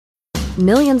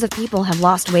Millions of people have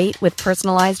lost weight with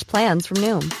personalized plans from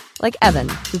Noom. Like Evan,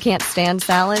 who can't stand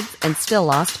salads and still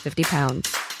lost 50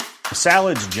 pounds.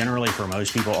 Salads generally for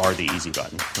most people are the easy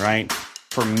button, right?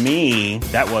 For me,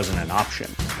 that wasn't an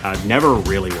option. I never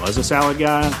really was a salad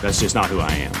guy. That's just not who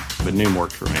I am. But Noom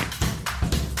worked for me.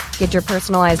 Get your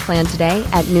personalized plan today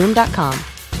at Noom.com.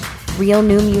 Real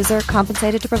Noom user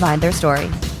compensated to provide their story.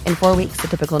 In 4 weeks, the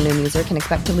typical Noom user can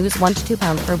expect to lose 1 to 2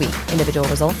 pounds per week. Individual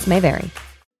results may vary.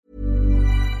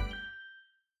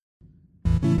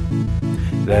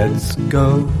 Let's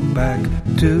go back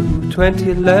to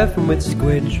 2011 with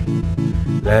Squidge.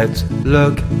 Let's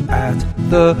look at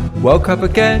the World Cup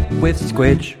again with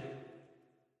Squidge.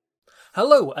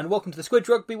 Hello and welcome to the Squidge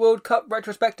Rugby World Cup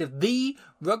Retrospective, the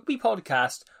rugby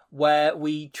podcast where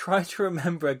we try to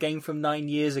remember a game from 9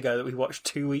 years ago that we watched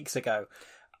 2 weeks ago.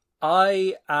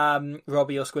 I am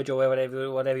Robbie or Squidge or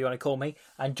whatever you want to call me,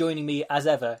 and joining me as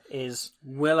ever is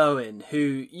Will Owen,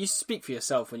 who you speak for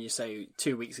yourself when you say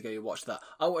 2 weeks ago you watched that.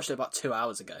 I watched it about 2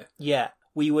 hours ago. Yeah,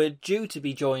 we were due to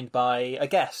be joined by a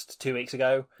guest 2 weeks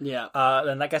ago. Yeah.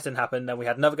 Then that guest didn't happen, then we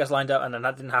had another guest lined up, and then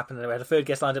that didn't happen, and then we had a third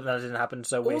guest lined up, and then that didn't happen,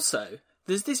 so we... Also,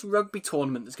 there's this rugby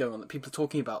tournament that's going on that people are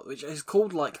talking about, which is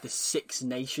called, like, the Six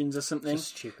Nations or something.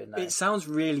 It's a stupid name. It sounds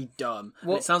really dumb.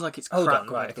 Well, it sounds like it's hold crap. on,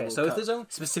 right, okay, so if there's only...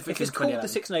 Specifically if it's called the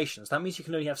Six Nations, that means you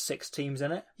can only have 6 teams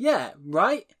in it? Yeah,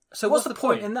 right? So what's the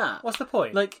point in that? What's the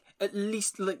point? Like, at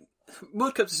least, like...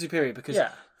 World Cups are superior because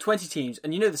 20 teams,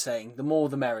 and you know the saying, the more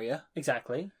the merrier.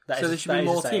 Exactly. So there should be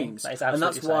more teams. That is and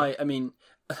that's absolutely why, I mean,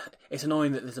 it's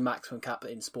annoying that there's a maximum cap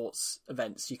in sports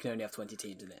events. You can only have 20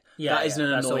 teams in it. Yeah, that is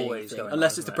an that's annoying always thing. going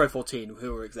Unless on, it's the isn't Pro it? 14,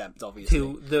 who are exempt, obviously.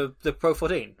 To the Pro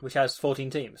 14, which has 14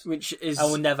 teams. Which is...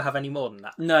 And will never have any more than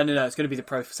that. No. It's going to be the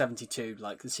Pro 72,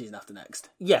 like, the season after next.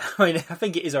 Yeah, I mean, I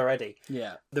think it is already.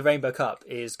 Yeah. The Rainbow Cup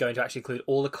is going to actually include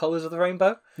all the colours of the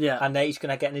rainbow. Yeah. And they're each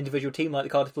going to get an individual team like the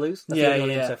Cardiff Blues. That's the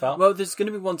only one so far. Well, there's going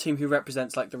to be one team who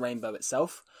represents, like, the rainbow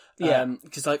itself. Yeah.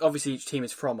 Because, like, obviously each team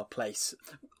is from a place.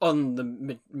 On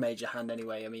the major hand,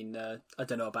 anyway. I mean, I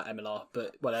don't know about MLR,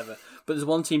 but whatever. But there's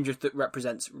one team just that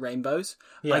represents rainbows.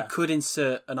 Yeah. I could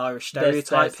insert an Irish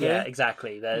stereotype here. Yeah,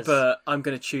 exactly. But I'm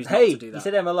going to choose not to do that. You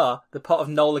said MLR, the pot of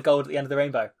Nola gold at the end of the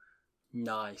rainbow.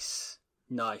 Nice.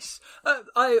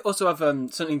 I also have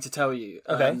something to tell you.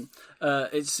 Okay.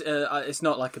 It's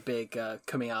not like a big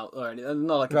coming out or anything.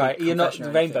 Not like a right. big You're not the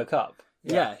Rainbow Cup.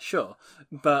 Yeah, sure.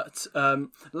 But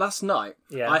last night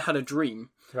I had a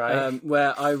dream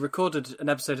where I recorded an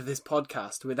episode of this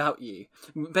podcast without you.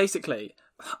 Basically,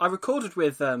 I recorded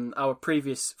with our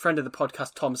previous friend of the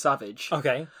podcast, Tom Savage.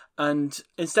 Okay. And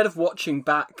instead of watching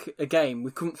back a game, we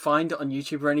couldn't find it on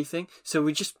YouTube or anything, so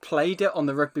we just played it on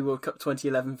the Rugby World Cup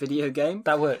 2011 video game.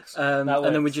 That works. And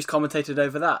then we just commentated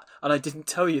over that. And I didn't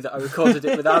tell you that I recorded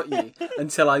it without you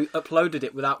until I uploaded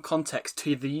it without context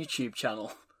to the YouTube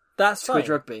channel. That's Squidge fine.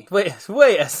 Rugby.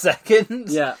 Wait a second.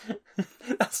 Yeah.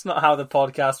 That's not how the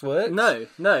podcast works.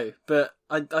 No, but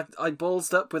I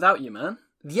ballsed up without you, man.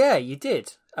 Yeah, you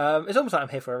did. It's almost like I'm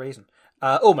here for a reason.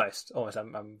 Almost.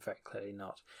 I'm very clearly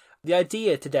not. The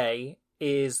idea today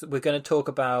is we're going to talk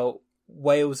about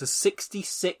Wales'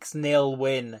 66-0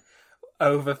 win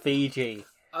over Fiji.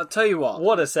 I'll tell you what.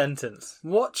 What a sentence.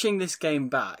 Watching this game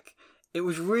back, it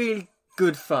was really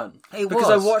good fun.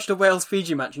 Because I watched a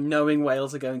Wales-Fiji match knowing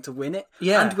Wales are going to win it.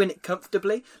 Yeah. And win it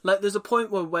comfortably. Like, there's a point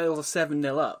where Wales are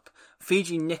 7-0 up.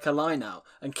 Fiji nick a line out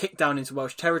and kick down into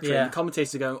Welsh territory. Yeah. And the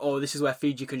commentators are going, oh, this is where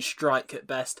Fiji can strike at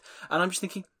best. And I'm just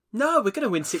thinking, no, we're going to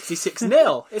win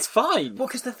 66-0. It's fine. Well,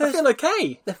 because I feel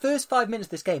okay. The first 5 minutes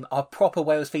of this game are proper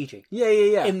Wales-Fiji.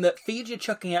 Yeah. In that Fiji are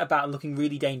chucking it about and looking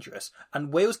really dangerous,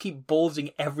 and Wales keep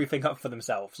ballsing everything up for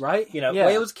themselves. Right?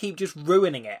 Wales keep just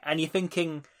ruining it, and you're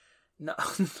thinking, no,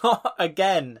 not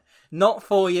again. Not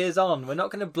 4 years on. We're not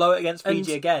going to blow it against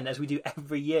Fiji again, as we do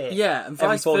every year. Yeah, and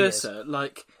vice versa. Years.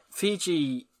 Like,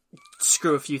 Fiji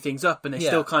screw a few things up, and they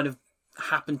still kind of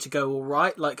happen to go all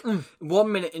right. Like,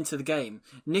 1 minute into the game,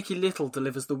 Nicky Little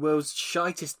delivers the world's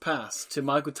shitest pass to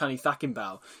Michael Tani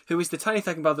Thakinbau, who is the Tani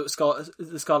Thakinbau that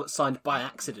the Scarlets signed by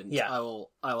accident, I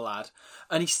will add.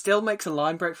 And he still makes a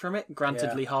line break from it.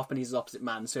 Granted, Lee Harper is his opposite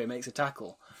man, so he makes a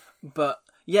tackle. But,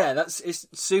 yeah, it's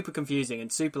super confusing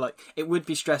and super, like, it would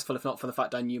be stressful if not for the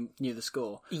fact I knew the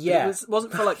score. Yeah. But it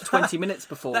wasn't for, like, 20 minutes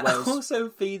before that Wales... also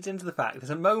feeds into the fact there's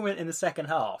a moment in the second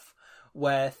half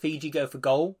where Fiji go for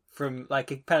goal from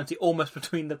like a penalty almost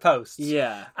between the posts.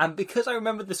 Yeah. And because I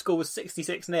remembered the score was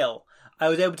 66-0, I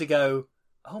was able to go,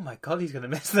 oh my God, he's going to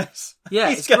miss this. Yeah,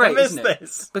 he's it's gonna great, miss isn't it?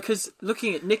 this. Because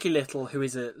looking at Nicky Little, who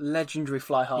is a legendary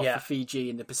fly half for Fiji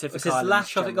in the Pacific It's his Islands. last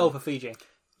shot at generally. goal for Fiji.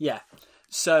 Yeah.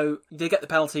 So they get the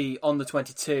penalty on the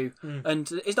 22, and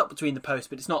it's not between the posts,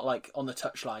 but it's not like on the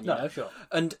touchline, you know? Sure.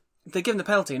 And they give him the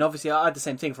penalty, and obviously I had the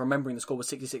same thing for remembering the score was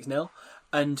 66-0,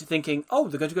 and thinking, oh,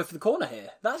 they're going to go for the corner here.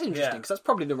 That's interesting, because that's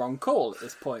probably the wrong call at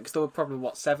this point, because they were probably,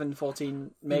 7,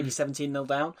 14, maybe 17-0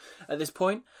 down at this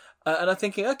point. And I'm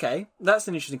thinking, okay, that's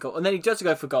an interesting call. And then he does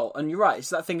go for goal, and you're right, it's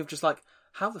that thing of just like,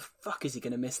 how the fuck is he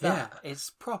going to miss that? Yeah, it's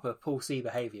proper Paul C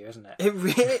behaviour, isn't it? It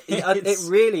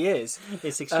really is.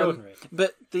 It's extraordinary.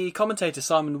 But the commentator,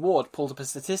 Simon Ward, pulled up a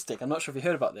statistic. I'm not sure if you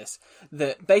heard about this.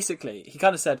 That basically, he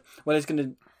kind of said, well, he's going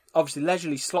to obviously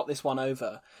leisurely slot this one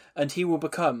over, and he will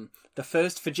become the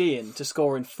first Fijian to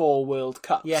score in 4 World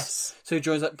Cups. Yes. So he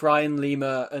joins like Brian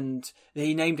Lima, and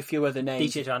he named a few other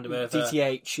names. DTH van der Merwe.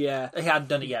 DTH, yeah. He hadn't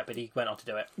done it yet, but he went on to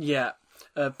do it. Yeah.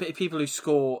 People who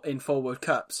score in 4 World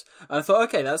Cups. And I thought,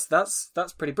 okay, that's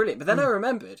pretty brilliant. But then I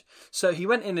remembered, so he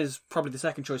went in as probably the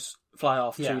second choice fly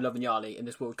half to Lovanyali in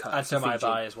this World Cup. And so might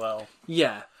I as well.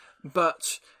 Yeah,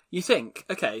 but you think,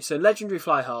 okay, so legendary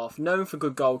fly half, known for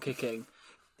good goal kicking.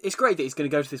 It's great that he's going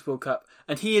to go to this World Cup,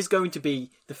 and he is going to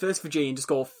be the first Fijian to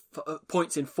score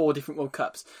points in 4 different World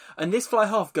Cups. And this fly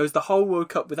half goes the whole World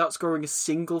Cup without scoring a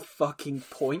single fucking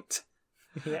point.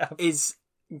 Yeah. Is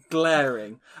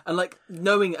glaring. And like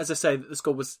knowing, as I say, that the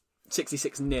score was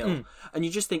 66-0, and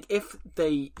you just think if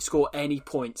they score any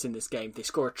points in this game, they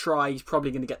score a try, he's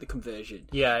probably going to get the conversion.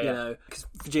 Yeah. You know, because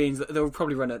Fijians, they'll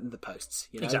probably run it in the posts,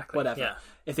 you know, Exactly, whatever. yeah.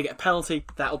 If they get a penalty,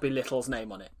 that'll be Little's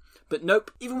name on it. But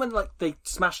nope, even when like they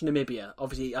smashed Namibia,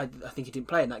 obviously I think he didn't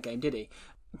play in that game, did he?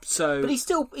 So, but he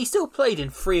still played in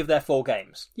 3 of their 4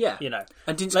 games. Yeah. You know.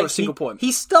 And didn't score a single point.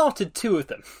 He started 2 of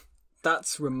them.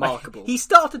 That's remarkable. He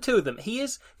started 2 of them. He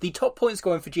is the top point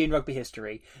scorer in Fijian rugby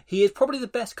history. He is probably the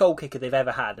best goal kicker they've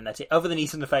ever had, and that's it, other than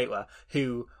Easton Lefetua,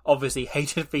 who obviously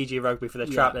hated Fiji rugby for the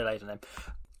trap they laid on him.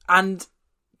 And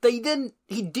he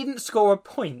didn't score a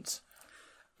point.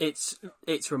 It's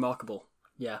remarkable.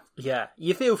 Yeah. Yeah.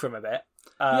 You feel for him a bit.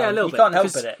 Yeah, a little you bit. can't help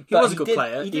it. He was a good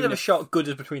player. He did have a shot good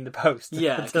as between the posts.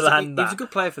 Yeah, to land he was a good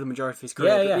player for the majority of his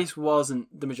career, but this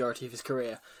wasn't the majority of his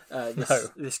career,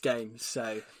 this game.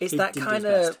 So it's that kind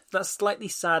of, that slightly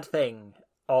sad thing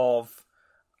of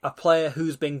a player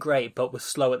who's been great but was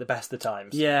slow at the best of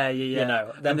times. Yeah. You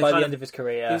know, then by the end of his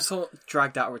career... He was sort of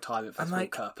dragged out of retirement for the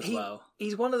World Cup as well.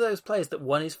 He's one of those players that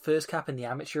won his first cap in the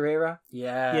amateur era.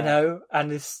 Yeah. You know, and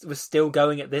was still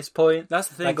going at this point. That's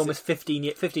the thing. Like almost 15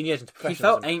 years into professionalism. He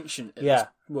felt ancient at this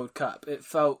World Cup. It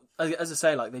felt, as I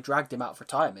say, like they dragged him out of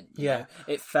retirement. You know?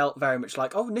 It felt very much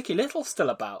like, oh, Nicky Little's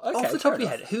still about. Okay, off the top of your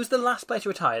head, who's the last player to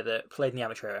retire that played in the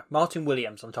amateur era? Martin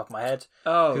Williams, on the top of my head.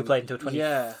 Oh, who played until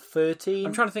 2013.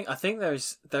 I'm trying to think. I think there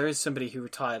is somebody who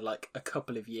retired like a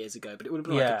couple of years ago, but it would have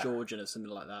been like a Georgian or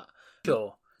something like that.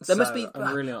 Sure. There must be.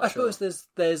 I'm really not I suppose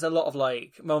there's a lot of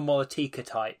like Molatika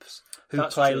types who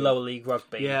play lower league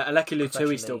rugby. Yeah, Aleki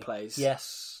Lutui still plays.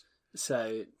 Yes.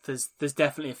 So there's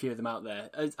definitely a few of them out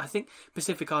there. I think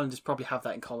Pacific Islanders probably have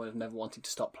that in common of never wanting to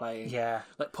stop playing. Yeah.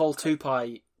 Like Paul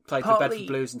Tupai played for Bedford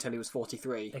Blues until he was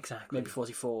 43. Exactly. Maybe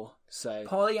 44. So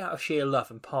partly out of sheer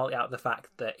love and partly out of the fact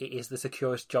that it is the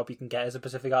securest job you can get as a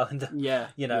Pacific Islander. Yeah.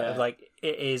 You know, like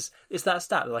it's that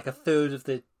stat that like a third of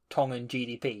the Tongan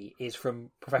GDP is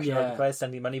from professional rugby players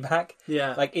sending money back.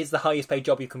 Yeah. Like it's the highest paid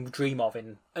job you can dream of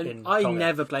in I Tonga.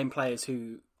 never blame players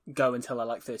who go until they're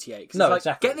like 38. No, like,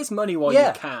 exactly. Get this money while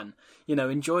you can. You know,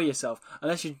 enjoy yourself.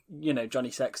 Unless you know,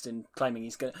 Johnny Sexton claiming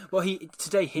he's going to... Well, he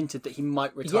today hinted that he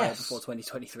might retire before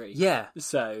 2023. Yeah.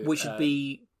 So, which would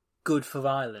be good for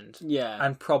Ireland. Yeah.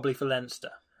 And probably for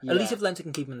Leinster. Yeah. At least if Leinster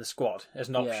can keep him in the squad as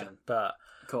an option. But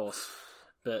of course.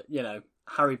 But, you know,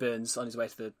 Harry Burns on his way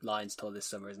to the Lions tour this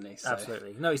summer, isn't he? So.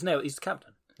 Absolutely. No, he's the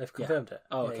captain. They've confirmed it.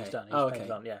 Oh, okay. Yeah, he's done. He's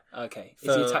on, yeah. Okay.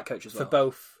 Is he attack coach as well? For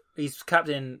both. He's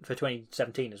captain for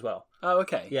 2017 as well. Oh,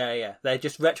 okay. Yeah. They're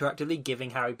just retroactively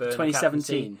giving Harry Byrne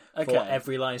 2017 for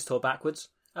every Lions tour backwards.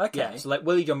 Okay. Yeah, so like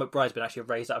Willie John McBride's been actually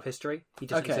erased out of history. He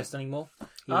doesn't exist anymore.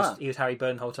 He was Harry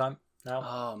Byrne the whole time. Now.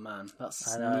 Oh man, that's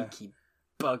a sneaky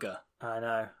bugger. I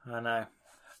know.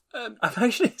 I've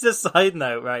actually, as a side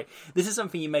note, right, this is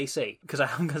something you may see, because I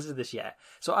haven't considered this yet.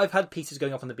 So I've had pieces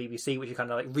going up on the BBC, which are kind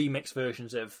of like remixed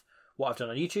versions of what I've done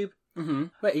on YouTube. Mm-hmm.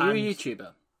 Wait, are you a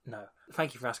YouTuber? No.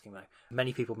 Thank you for asking, though.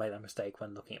 Many people make that mistake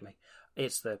when looking at me.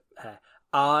 It's the hair.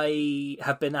 I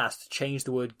have been asked to change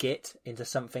the word git into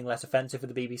something less offensive for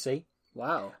the BBC.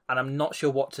 Wow. And I'm not sure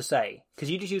what to say, because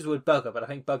you just use the word bugger, but I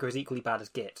think bugger is equally bad as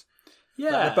git.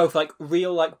 Yeah. Like, they're both like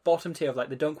real like bottom tier of like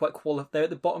they don't quite qualify. They're at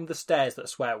the bottom of the stairs that are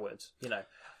swear words, you know.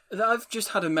 I've just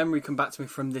had a memory come back to me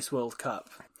from this World Cup.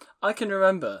 I can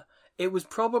remember it was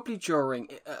probably during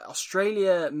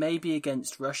Australia, maybe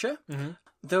against Russia. Mm-hmm.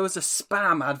 There was a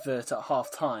spam advert at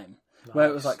half time where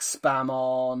it was like spam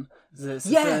on.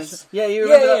 Yes! Yeah, you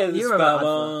remember that? The You remember spam that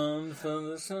on from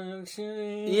the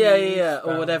sunshine. Yeah,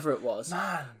 or Spam. whatever it was.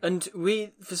 Man. And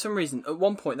we, for some reason, at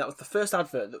one point, that was the first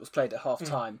advert that was played at half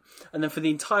time. And then for the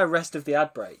entire rest of the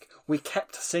ad break, we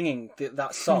kept singing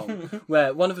that song,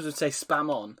 where one of us would say spam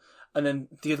on, and then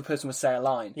the other person would say a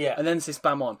line. Yeah. And then say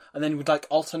spam on, and then we'd like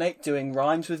alternate doing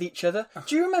rhymes with each other.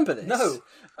 Do you remember this? No.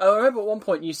 I remember at one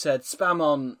point you said spam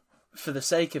on for the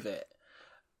sake of it.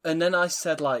 And then I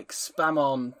said, like, spam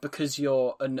on because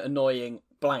you're an annoying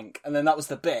blank. And then that was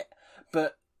the bit.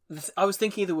 But I was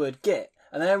thinking of the word git.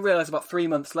 And then I realised about 3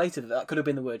 months later that could have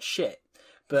been the word shit.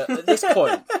 But at this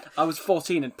point, I was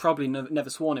 14 and probably never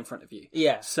sworn in front of you.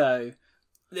 Yeah. So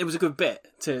it was a good bit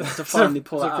to finally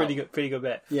pull It's that a out. pretty good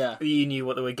bit. Yeah. You knew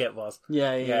what the word get was.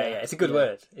 Yeah. It's a good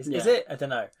word. Is it? I don't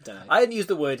know. Dunno. I hadn't used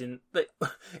the word in... But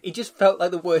it just felt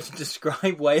like the word to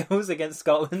describe Wales against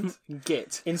Scotland.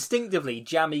 Git. Instinctively,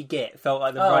 jammy git felt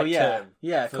like the right term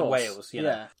of for course. Wales. You know?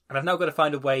 Yeah. And I've now got to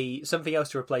find a way, something else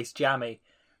to replace jammy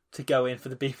to go in for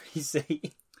the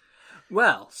BBC.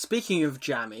 Well, speaking of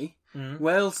jammy,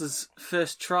 Wales's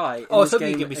first try in Oh, this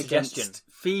somebody game give me a against suggestion.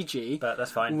 Fiji But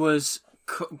that's fine. was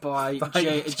cut by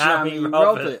Jammy Jammy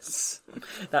Roberts.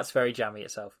 Roberts. That's very jammy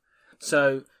itself.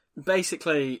 So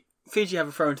basically, Fiji have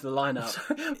a throw into the lineup.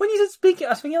 When you said speaking,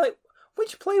 I was thinking, like,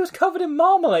 which player was covered in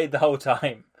marmalade the whole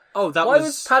time? Oh, Why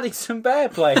was Paddington Bear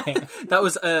playing? that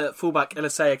was fullback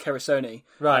Elisea Kerisoni,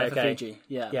 Right, for okay. Fiji.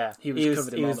 Yeah, Yeah, he was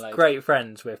covered in marmalade. was great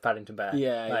friends with Paddington Bear.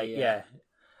 Yeah.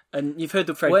 And you've heard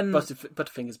the phrase When-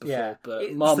 Butterfingers before, Yeah. but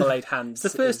It's marmalade hands.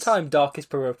 It's the first is- time Darkest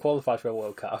Peru have qualified for a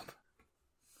World Cup.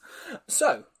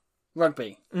 So,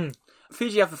 rugby.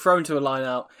 Fiji have the throw into a line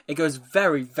out. It goes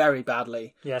very, very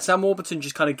badly. Yeah. Sam Warburton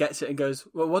just kind of gets it and goes,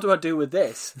 well, what do I do with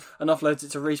this? And offloads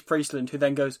it to Reece Priestland, who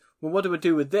then goes, well, what do I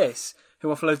do with this? Who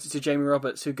offloads it to Jamie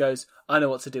Roberts, who goes, I know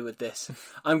what to do with this.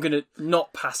 I'm going to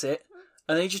not pass it.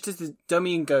 And then he just does the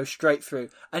dummy and go straight through.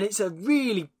 And it's a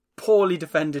really poorly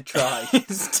defended try.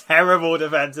 It's terrible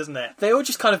defence, isn't it? They all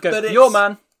just kind of go, But it's- your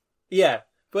man. Yeah,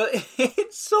 but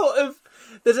it's sort of...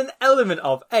 There's an element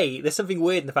of, there's something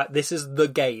weird in the fact this is the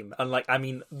game, and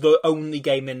the only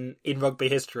game in rugby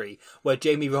history where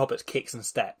Jamie Roberts kicks and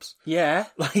steps. Yeah.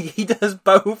 Like, he does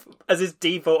both as his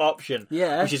default option.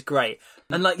 Yeah. Which is great.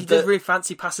 And he does really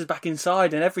fancy passes back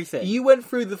inside and everything. You went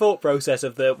through the thought process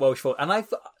of the Welsh thought, and I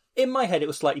thought, in my head, it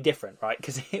was slightly different, right?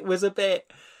 Because it was a bit...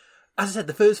 As I said,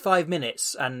 the first 5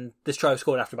 minutes, and this try was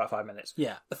scored after about 5 minutes.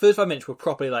 Yeah. The first 5 minutes were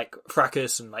properly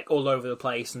fracas and all over the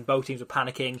place, and both teams were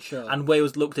panicking. Sure. And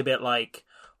Wales looked a bit like,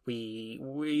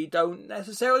 we don't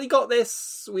necessarily got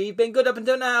this. We've been good up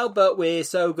until now, but we're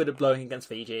so good at blowing against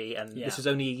Fiji. And this was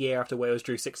only a year after Wales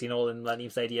drew 16-all in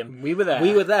Millennium Stadium. We were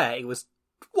there. It was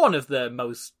one of the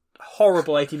most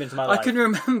horrible 80 minutes of my life. I can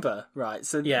remember, right,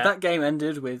 so that game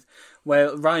ended with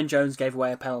Ryan Jones gave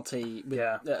away a penalty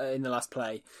in the last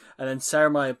play, and then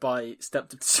Sarah Bai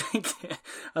stepped up to take it,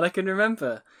 and I can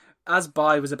remember, as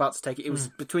Bai was about to take it, it was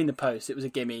between the posts, it was a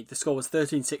gimme, the score was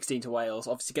 13-16 to Wales,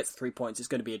 obviously gets 3 points, it's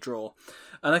going to be a draw,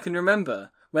 and I can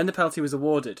remember, when the penalty was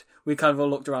awarded, we kind of all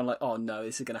looked around like, oh no,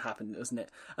 this is going to happen, wasn't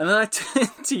it? And then I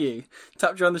turned to you,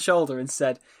 tapped you on the shoulder and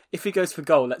said, if he goes for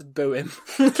goal, let's boo him.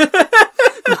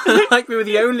 Like we were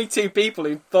the only two people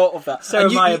who thought of that. So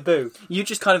Maya boo. You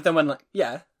just kind of then went like,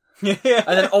 yeah. And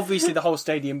then obviously the whole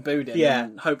stadium booed him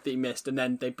and hoped that he missed, and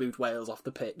then they booed Wales off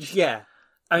the pitch. Yeah.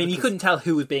 I mean, you couldn't tell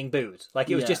who was being booed.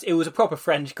 It was a proper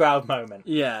French crowd moment.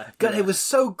 Yeah. God, it was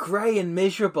so grey and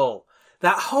miserable.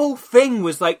 That whole thing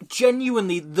was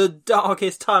genuinely the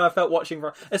darkest time I felt watching,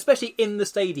 especially in the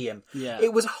stadium. Yeah.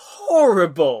 It was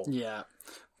horrible. Yeah.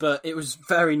 But it was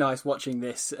very nice watching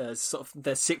this as sort of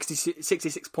there's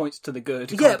 66 points to the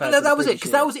good. Yeah, but that was it, because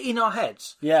that was in our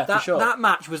heads. Yeah, that, for sure. That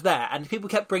match was there, and people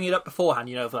kept bringing it up beforehand,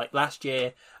 last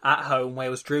year at home,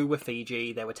 Wales drew with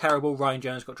Fiji, they were terrible, Ryan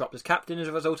Jones got dropped as captain as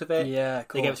a result of it. Yeah, of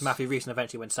course. They gave it to Matthew Rees and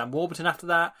eventually went Sam Warburton after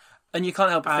that. And you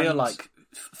can't help but feel like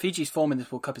Fiji's form in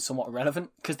this World Cup is somewhat irrelevant,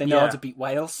 because they know how to beat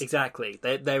Wales. Exactly,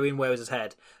 they're in Wales's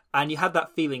head. And you had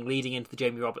that feeling leading into the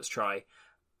Jamie Roberts try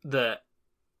that,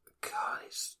 God,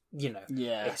 it's...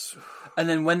 It's... And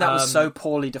then when that was so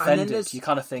poorly defended, you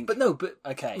kind of think...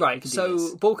 okay, right,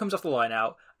 so ball comes off the line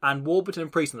out, and Warburton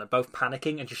and Priestland are both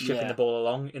panicking and just shifting the ball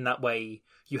along in that way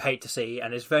you hate to see,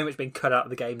 and it's very much been cut out of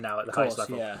the game now at the highest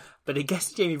level. Yeah. But it gets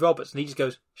to Jamie Roberts, and he just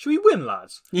goes, should we win,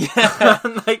 lads? Yeah.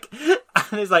 and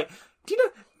it's like, do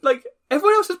you know,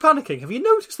 everyone else is panicking. Have you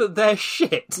noticed that they're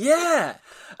shit? Yeah.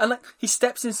 And he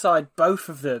steps inside both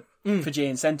of the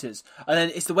Fijian centres, and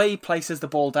then it's the way he places the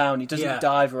ball down. He doesn't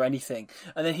dive or anything,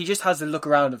 and then he just has a look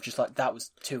around of just that was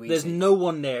too easy. There's no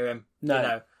one near him.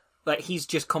 No. Like, he's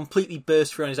just completely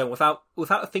burst through on his own without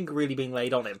a finger really being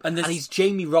laid on him. And he's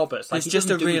Jamie Roberts. Like, there's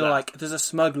just a real, like, there's a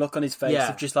smug look on his face Yeah.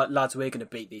 of just like, lads, we're going to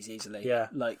beat these easily. Yeah.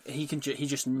 Like, he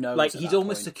just knows. Like, at he's that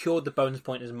almost point. secured the bonus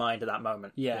point in his mind at that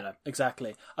moment. Yeah, you know?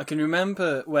 exactly. I can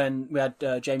remember when we had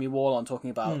Jamie Wall on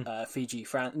talking about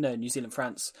New Zealand,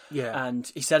 France. Yeah.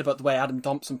 And he said about the way Adam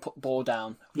Thompson put the ball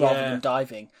down rather than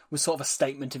diving was sort of a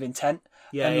statement of intent.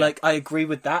 Yeah, and yeah. like I agree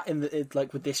with that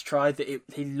like with this try that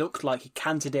he looked like he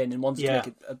canted in and wanted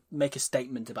to make a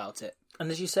statement about it. And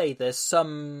as you say, there's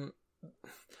some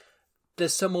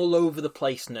all over the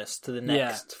placeness to the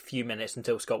next few minutes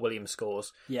until Scott Williams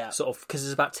scores. Yeah. Sort of, because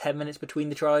there's about 10 minutes between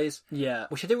the tries. Yeah.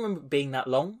 Which I didn't remember being that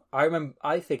long.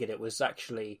 I figured it was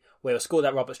actually Wales scored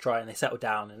that Roberts try and they settled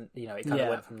down and, you know, it kind of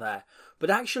went from there. But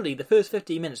actually, the first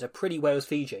 15 minutes are pretty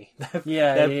Wales-Fiji.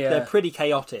 They're pretty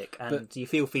chaotic and you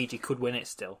feel Fiji could win it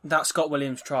still. That Scott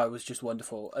Williams try was just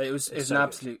wonderful. It was an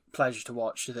absolute pleasure to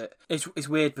watch. That it's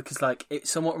weird because like it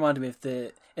somewhat reminded me of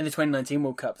in the 2019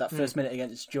 World Cup, that first minute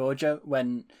against Georgia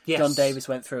when John Davis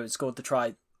went through and scored the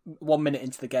try 1 minute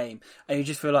into the game, and you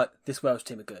just feel like this Welsh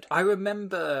team are good. I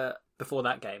remember before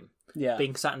that game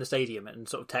being sat in the stadium and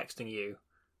sort of texting you,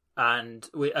 and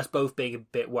us both being a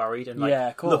bit worried and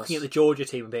like looking at the Georgia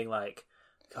team and being like,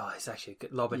 "Oh, it's actually a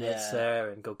good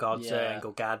Lobinitzer and Gogadze and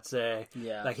Gogadze.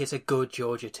 Yeah. Like it's a good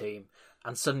Georgia team,"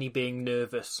 and suddenly being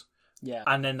nervous. Yeah.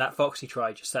 And then that Foxy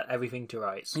try just set everything to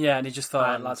rights. Yeah, and he just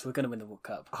thought, lads, we're going to win the World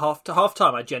Cup. Half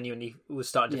time, I genuinely was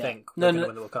starting to think we're going to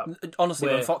win the World Cup. Honestly,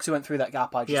 when Foxy went through that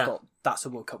gap, I just thought, that's a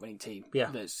World Cup winning team. Yeah.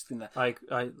 That's in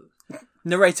there.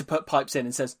 Narrator pipes in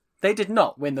and says, they did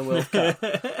not win the World Cup.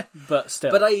 But still.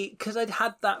 But because I'd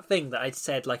had that thing that I'd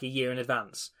said like a year in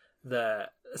advance, the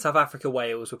South Africa,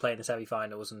 Wales were playing the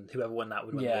semi-finals and whoever won that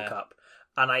would win the World Cup.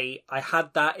 And I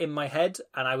had that in my head,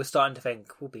 and I was starting to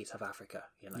think, we'll beat South Africa.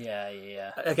 You know?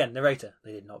 Yeah. Again, narrator,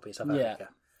 they did not beat South Africa.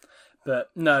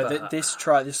 But no, this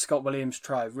Scott Williams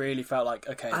try really felt like,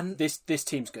 okay, and this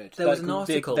team's good. There was an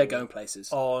article they're going places.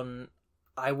 On,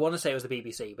 I want to say it was the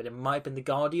BBC, but it might have been The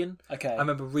Guardian. Okay. I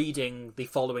remember reading the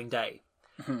following day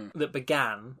that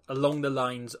began along the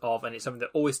lines of, and it's something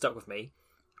that always stuck with me,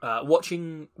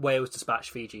 watching Wales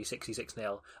dispatch Fiji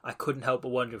 66-0, I couldn't help but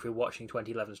wonder if we were watching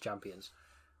 2011's Champions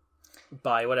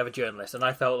by whatever journalist, and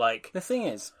I felt like... The thing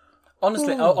is,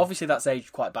 honestly, obviously that's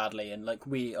aged quite badly, and like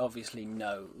we obviously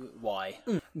know why.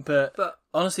 But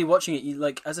honestly, watching it,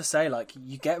 like as I say, like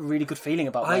you get a really good feeling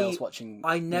about Wales watching.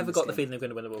 I never got the feeling they're going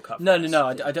to win the World Cup. No,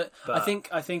 I don't. But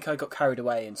I think I got carried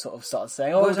away and sort of started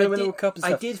saying, "Oh, we're going to win the World Cup." And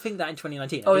stuff. I did think that in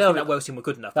 2019. I did think that Wales team were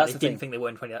good enough. But I didn't think they were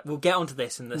in 2019. We'll get onto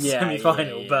this in the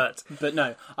semi-final, but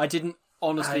no, I didn't.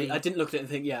 Honestly, I didn't look at it and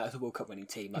think, it's a World Cup winning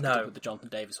team like I did with the Jonathan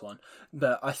Davis one.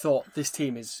 But I thought this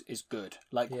team is good.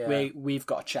 Like we've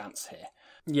got a chance here.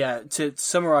 Yeah, to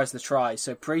summarise the try,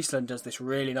 so Priestland does this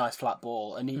really nice flat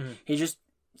ball, and he just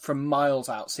from miles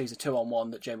out sees a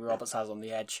 2-on-1 that Jamie Roberts has on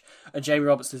the edge, and Jamie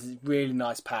Roberts does this really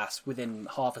nice pass within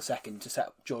half a second to set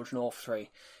up George North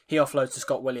free. He offloads to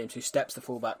Scott Williams, who steps the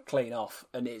fullback clean off,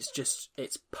 and it's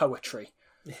poetry.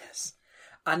 Yes.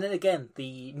 And then again,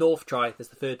 the North try, there's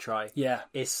the third try,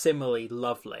 is similarly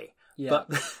lovely. Yeah. But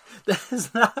there's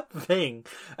that thing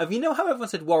of, you know how everyone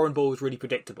said Warren Ball was really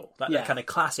predictable? That kind of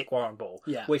classic Warren Ball,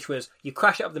 which was you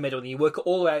crash it up the middle and you work it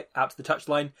all the way out to the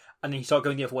touchline, and then you start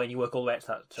going the other way and you work all the way out to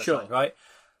that touchline, right?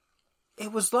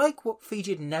 It was like what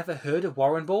Fiji had never heard of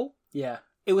Warren Ball. Yeah.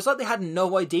 It was like they had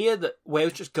no idea that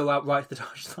Wales just go out right to the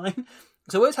touchline.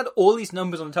 So Wales had all these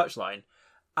numbers on the touchline,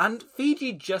 and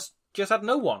Fiji just had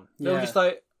no one. They were just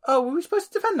like, oh, were we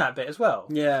supposed to defend that bit as well?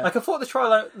 Yeah. Like, I thought the try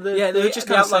line, they were just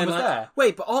the outline was there.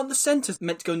 Wait, but aren't the centres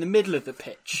meant to go in the middle of the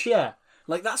pitch? Yeah.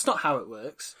 Like, that's not how it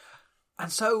works.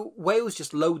 And so Wales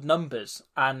just load numbers,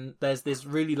 and there's this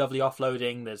really lovely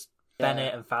offloading. There's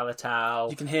Bennett and Faletau.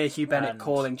 You can hear Hugh Bennett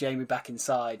calling Jamie back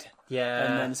inside. Yeah.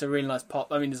 And then it's a really nice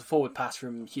pop. I mean, there's a forward pass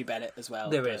from Hugh Bennett as well.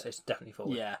 There is. It's definitely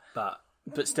forward. Yeah.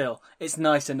 But still, it's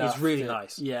nice enough. It's really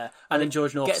nice. Yeah. And then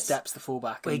George North steps the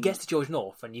fullback. Well, he gets to George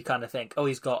North, and you kind of think, oh,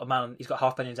 he's got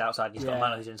half Benion's outside, and he's got a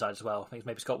man on his inside as well. I think it's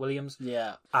maybe Scott Williams.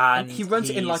 Yeah. And he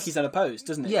runs it in like he's unopposed,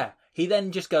 doesn't he? Yeah. He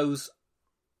then just goes,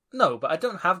 no, but I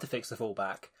don't have to fix the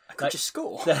fullback. I could just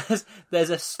score. There's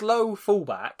a slow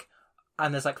fullback,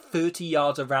 and there's like 30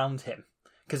 yards around him,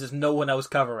 because there's no one else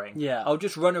covering. Yeah. I'll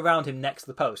just run around him next to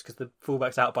the post, because the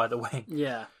fullback's out by the wing.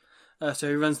 Yeah. So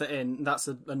he runs that in. That's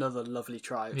another lovely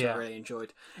try, which I really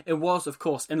enjoyed. It was, of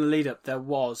course, in the lead-up, there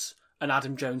was an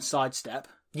Adam Jones sidestep.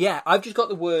 Yeah, I've just got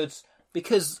the words,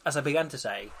 because, as I began to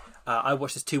say, I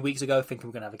watched this 2 weeks ago thinking we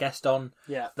were going to have a guest on.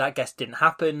 Yeah. That guest didn't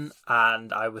happen,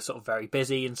 and I was sort of very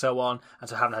busy and so on, and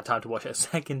so I haven't had time to watch it a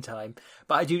second time.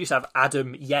 But I do just have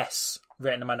Adam, yes,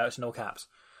 written in my notes in all caps.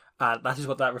 And that is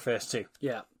what that refers to.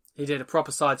 Yeah. He did a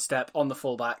proper sidestep on the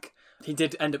fullback. He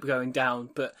did end up going down,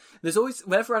 but there's always,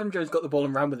 whenever Adam Jones got the ball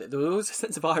and ran with it, there was always a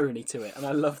sense of irony to it, and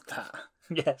I loved that.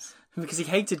 Yes. Because he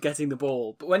hated getting the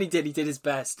ball, but when he did his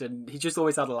best, and he just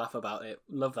always had a laugh about it.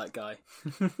 Love that guy.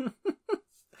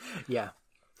 Yeah.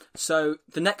 So,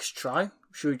 the next try,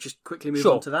 should we just quickly move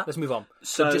Sure, on to that? let's move on.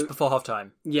 So just before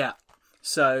half-time. Yeah.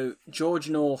 So, George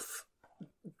North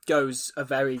goes a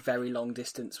very, very long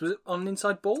distance. Was it on an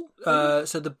inside ball?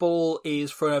 So the ball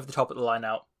is thrown over the top at the line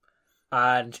out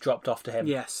and dropped off to him.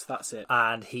 Yes, that's it.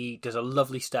 And he does a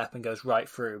lovely step and goes right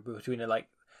through between it, like,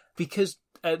 because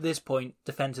at this point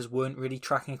defenders weren't really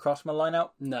tracking across from the line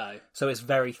out. No. So it's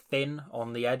very thin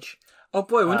on the edge. Oh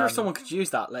boy, I wonder if someone could use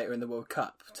that later in the World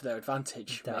Cup to their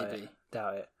advantage, maybe.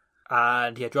 Doubt it.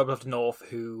 And yeah, dropped off to North,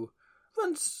 who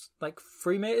runs like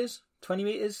 3 metres, 20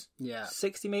 metres,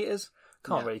 60 metres.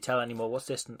 Can't really tell anymore what's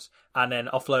distance. And then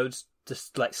offloads,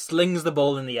 just like slings the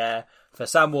ball in the air for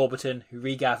Sam Warburton, who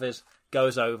regathers,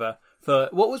 goes over for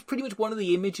what was pretty much one of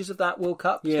the images of that World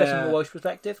Cup, especially from a Welsh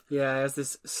perspective. Yeah, as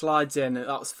this slides in, and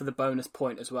that was for the bonus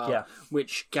point as well,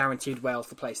 which guaranteed Wales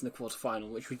the place in the quarter-final,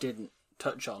 which we didn't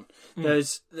touch on.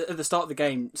 There's at the start of the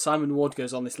game, Simon Ward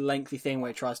goes on this lengthy thing where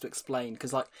he tries to explain,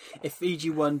 because like if Fiji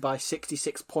won by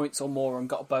 66 points or more and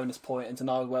got a bonus point and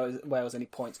denied Wales any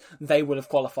points, they would have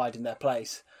qualified in their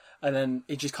place. And then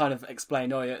he just kind of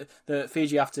explained, the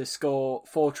Fiji have to score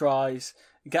 4 tries,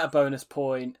 get a bonus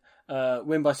point,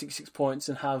 win by 66 points,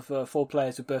 and have 4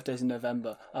 players with birthdays in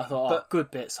November. I thought,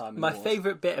 good bit, Simon My Ward.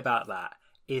 favourite bit about that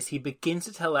is he begins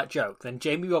to tell that joke, then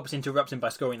Jamie Roberts interrupts him by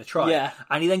scoring the try. Yeah.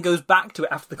 And he then goes back to it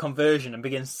after the conversion and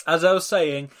begins, as I was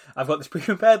saying, I've got this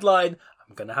pre-prepared line,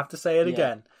 I'm going to have to say it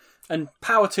again. And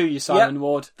power to you, Simon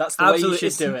Ward. That's the way you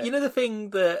should do it. You know the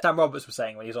thing that Sam Roberts was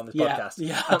saying when he was on this podcast?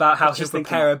 Yeah. About how he'll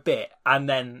prepare a bit and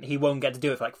then he won't get to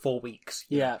do it for like 4 weeks.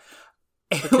 Yeah.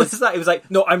 It was that. It was like,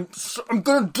 no, I'm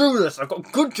going to do this. I've got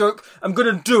a good joke. I'm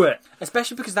going to do it.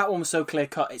 Especially because that one was so clear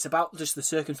cut. It's about just the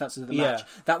circumstances of the match.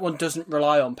 That one doesn't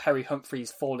rely on Perry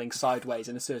Humphreys falling sideways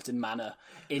in a certain manner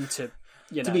into,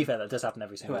 To be fair, that does happen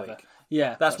every single week.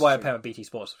 Yeah, that's why I pay my BT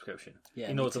Sports subscription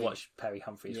in order to too. watch Perry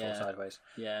Humphreys fall sideways.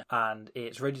 Yeah, and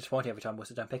it's really disappointing every time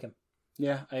Worcester don't pick him.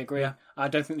 Yeah, I agree. Yeah. I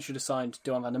don't think they should have signed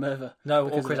Duan van der Merwe. No,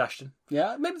 or Chris Ashton.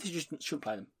 Yeah, maybe they just should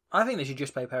play them. I think they should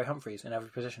just play Perry Humphreys in every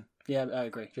position. Yeah, I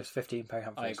agree. Just 15 Perry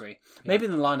Humphreys. I agree. Maybe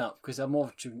in the lineup, because there are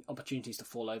more opportunities to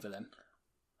fall over then.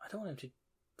 I don't want him to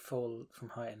fall from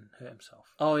height and hurt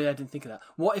himself. Oh yeah, I didn't think of that.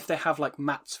 What if they have like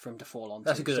mats for him to fall on?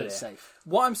 That's a good idea. Safe.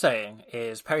 What I'm saying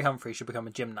is Perry Humphreys should become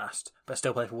a gymnast, but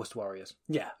still play for Worcester Warriors.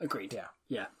 Yeah, agreed.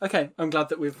 Yeah. Okay, I'm glad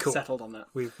that we've settled on that.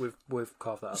 We've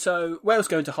carved that up. So Wales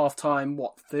go into half time,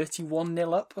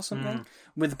 31-0 up or something,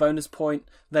 with a bonus point.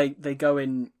 They go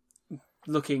in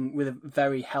looking with a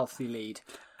very healthy lead.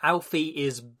 Alfie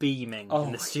is beaming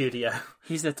in the studio.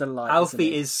 He's a delight.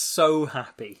 Alfie is so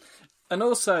happy. And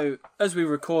also, as we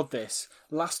record this,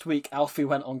 last week Alfie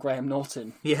went on Graham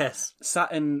Norton. Yes.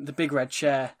 Sat in the big red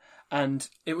chair, and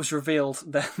it was revealed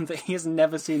that he has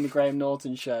never seen the Graham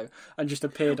Norton show and just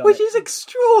appeared on Which it. is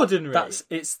extraordinary.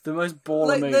 It's the most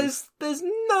baller move. There's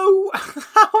no...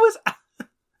 How is...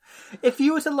 If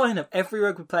you were to line up every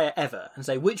rugby player ever and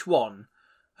say which one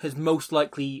has most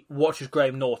likely watches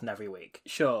Graham Norton every week.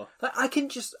 Sure. Like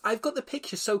I've got the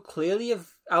picture so clearly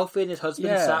of Alfie and his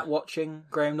husband sat watching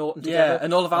Graham Norton together. Yeah,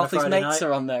 and all of Alfie's mates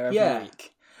are on there every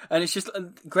week. And it's just,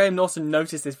 Graham Norton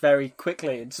noticed this very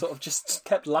quickly and sort of just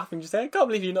kept laughing, just saying, I can't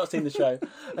believe you've not seen the show.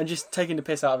 And just taking the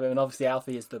piss out of him, and obviously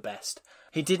Alfie is the best.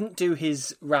 He didn't do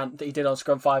his rant that he did on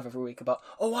Scrum 5 every week about,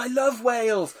 I love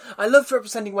Wales. I loved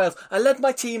representing Wales. I led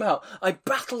my team out. I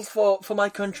battled for my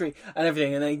country and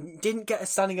everything. And he didn't get a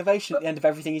standing ovation at the end of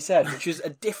everything he said, which was a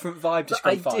different vibe to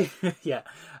Scrum 5.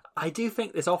 I do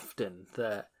think there's often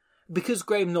that, because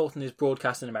Graham Norton is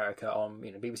broadcast in America on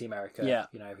BBC America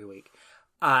every week,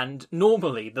 and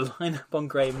normally the lineup on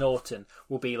Graham Norton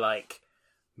will be like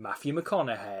Matthew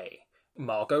McConaughey,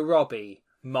 Margot Robbie,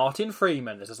 Martin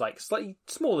Freeman as a slightly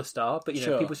smaller star, but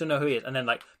people still know who he is, and then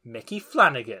like Mickey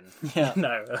Flanagan,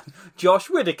 Josh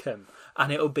Widdicombe,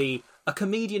 and it'll be a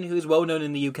comedian who is well known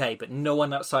in the UK, but no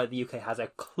one outside the UK has a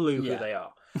clue who they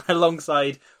are.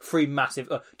 Alongside two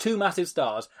massive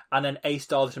stars, and then a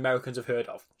star that Americans have heard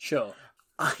of. Sure,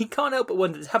 I can't help but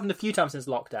wonder. It's happened a few times since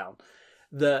lockdown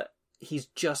that he's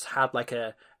just had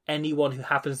anyone who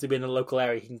happens to be in the local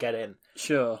area he can get in.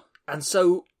 Sure, and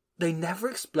so. They never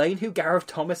explain who Gareth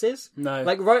Thomas is. No.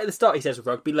 Right at the start, he says,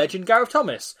 rugby legend Gareth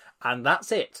Thomas. And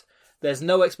that's it. There's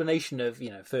no explanation of,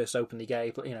 first openly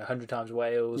gay, 100 times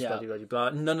Wales, blah, blah, blah, blah.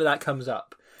 None of that comes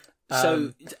up.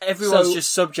 So everyone's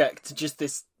just subject to just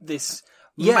this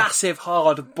massive,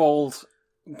 hard, bald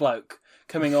bloke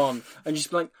coming on and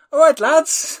just like, all right,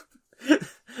 lads.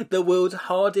 The world's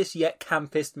hardest yet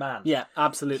campest man. Yeah,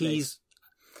 absolutely.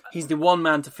 He's the one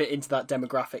man to fit into that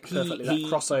demographic perfectly,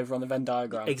 that crossover on the Venn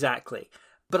diagram. Exactly.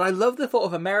 But I love the thought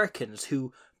of Americans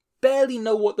who barely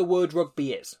know what the word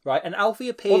rugby is, right? And Alfie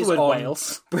appears on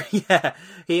Wales. Yeah,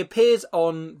 he appears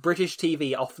on British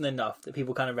TV often enough that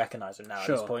people kind of recognise him now at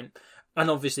this point. And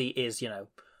obviously is,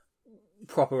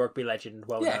 proper rugby legend,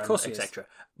 well known, etc.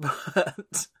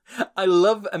 But I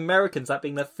love Americans, that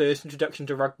being their first introduction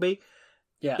to rugby.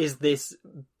 Yeah. Is this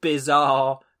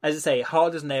bizarre, as I say,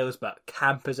 hard as nails but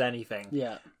camp as anything.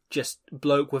 Yeah. Just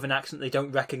bloke with an accent they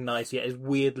don't recognise yet is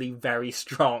weirdly very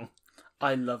strong.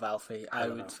 I love Alfie. I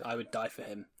would die for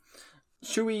him.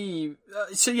 Should we?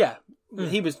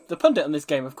 He was the pundit on this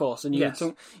game, of course, and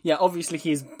obviously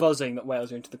he is buzzing that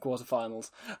Wales are into the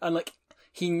quarterfinals, and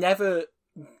he never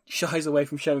shies away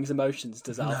from showing his emotions,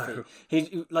 does Alfie? No.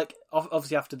 He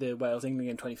obviously after the Wales England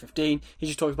game 2015, he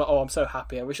just talks about, I'm so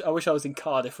happy. I wish I was in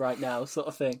Cardiff right now, sort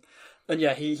of thing. And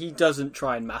he doesn't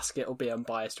try and mask it or be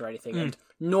unbiased or anything, and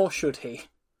nor should he.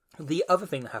 The other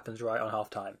thing that happens right on half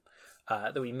time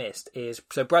that we missed is,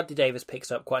 so Bradley Davis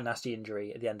picks up quite a nasty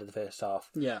injury at the end of the first half.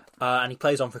 Yeah. And he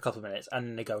plays on for a couple of minutes, and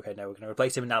then they go, okay, no, we're going to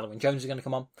replace him, and Alan Jones is going to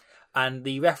come on. And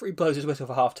the referee blows his whistle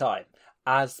for half time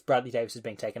as Bradley Davis is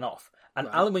being taken off. And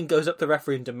Alan Wynne goes up to the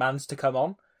referee and demands to come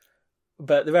on.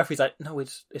 But the referee's like, no,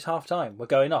 it's half time. We're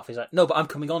going off. He's like, no, but I'm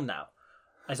coming on now.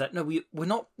 And he's like, no, we're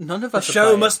not. None of us are playing.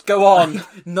 The show must go on.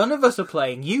 None of us are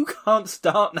playing. You can't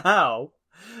start now.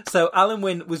 So Alan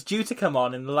Wynne was due to come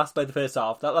on in the last play of the first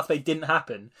half. That last play didn't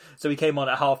happen. So he came on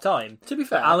at half time. To be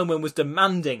fair, Alan Wynne was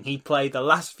demanding he play the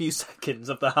last few seconds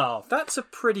of the half. That's a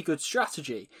pretty good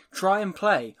strategy. Try and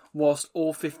play whilst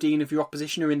all 15 of your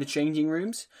opposition are in the changing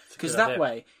rooms. Because that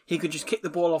way, he could just kick the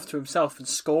ball off to himself and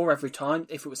score every time.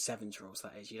 If it was sevens rules,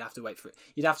 that is. You'd have to wait for it.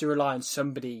 You'd have to rely on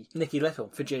somebody. Nicky Little.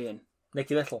 Fijian.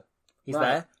 Nicky Little. He's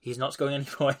there. He's not scoring any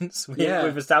points.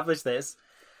 We've established this.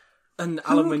 And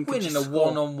Who Alan Wynne would win in a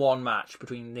one-on-one match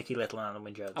between Nicky Little and Alan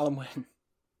Wynne Jones? Alan Wynne.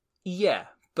 Yeah,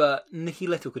 but Nicky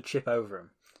Little could chip over him.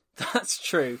 That's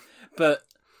true, but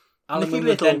Alan Nicky Wynne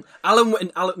Little. would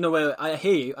then... No, wait, I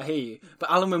hear you. But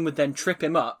Alan Wynne would then trip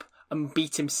him up and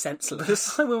beat him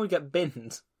senseless. Alan Wynne would get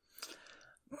binned.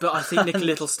 But I think Nicky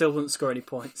Little still wouldn't score any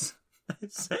points.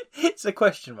 It's a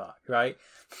question mark, right?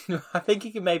 I think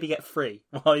he can maybe get free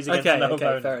while he's against no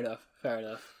opponent. Fair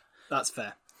enough. That's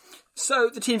fair. So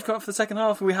the team's come up for the second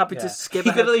half. Are we happy to skip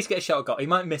ahead? He could at least get a shot at goal. He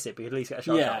might miss it, but he could at least get a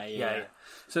shot at goal. Yeah.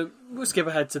 So we'll skip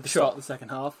ahead to the start of the second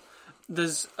half.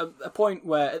 There's a point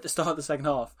where, at the start of the second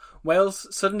half, Wales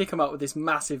suddenly come out with this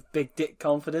massive big dick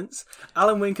confidence.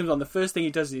 Alan Wynne comes on. The first thing he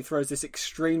does is he throws this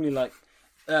extremely,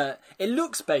 it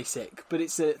looks basic, but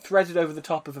it's threaded over the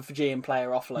top of a Fijian player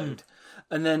offload.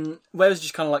 And then Wales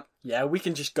just kind of like, yeah, we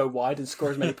can just go wide and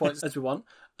score as many points as we want.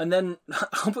 And then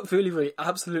Albert Voulivoly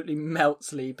absolutely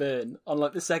melts Lee Byrne on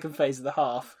the second phase of the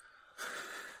half.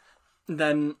 And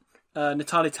then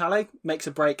Natali Tale makes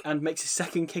a break and makes his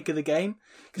second kick of the game.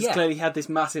 Because clearly he had this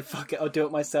massive, fuck it, I'll do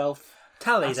it myself.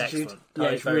 Tale's excellent.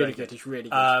 He's really good. He's really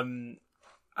good.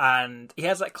 And he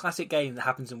has that classic game that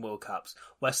happens in World Cups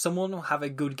where someone will have a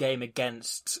good game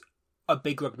against a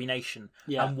big rugby nation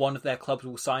and one of their clubs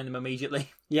will sign them immediately.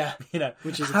 Yeah.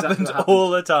 Which is happens all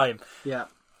the time. Yeah.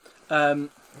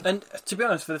 And to be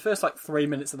honest, for the first 3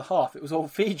 minutes of the half, it was all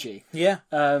Fiji. Yeah.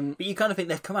 But you kind of think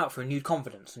they've come out for renewed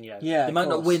confidence. And, they might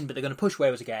not win, but they're going to push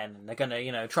Wales again. And they're going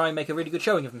to, try and make a really good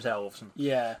showing of themselves. And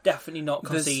definitely not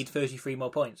concede 33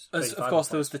 more points. Of course,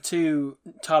 there was the two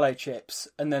Tale chips.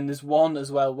 And then there's one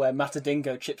as well where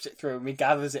Matadingo chips it through and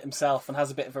regathers it himself and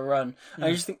has a bit of a run. And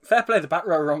you just think, fair play, the back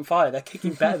row are on fire. They're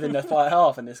kicking better than their fire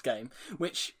half in this game.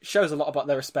 Which shows a lot about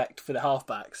their respect for the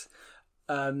halfbacks.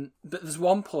 But there's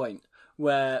one point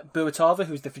where Buatava,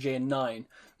 who's the Fijian 9,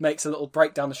 makes a little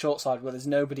break down the short side where there's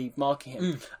nobody marking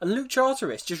him. And Luke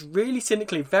Charteris just really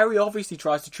cynically, very obviously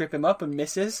tries to trip him up and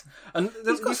misses. And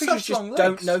the officials just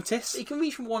don't notice. He can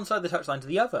reach from one side of the touchline to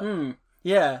the other.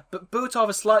 Yeah, but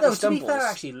Buatava slightly stumbles. To be fair,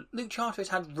 actually, Luke Charteris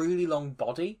had really long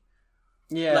body.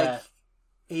 Yeah.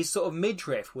 His sort of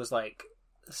midriff was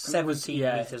 17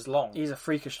 metres long. He's a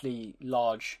freakishly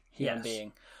large human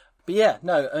being. But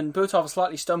and Buatava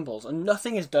slightly stumbles, and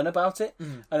nothing is done about it.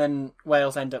 And then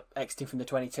Wales end up exiting from the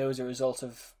 22 as a result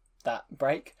of that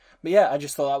break. But I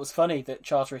just thought that was funny that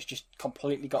Charteris just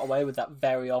completely got away with that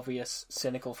very obvious,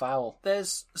 cynical foul.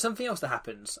 There's something else that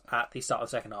happens at the start of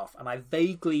the second half, and I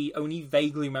only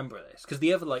vaguely remember this, because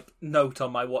the other note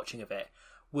on my watching of it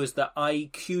was that I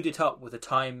queued it up with the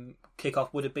time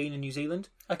kickoff would have been in New Zealand.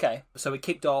 Okay. So it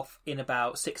kicked off in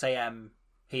about 6 a.m.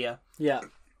 here. Yeah.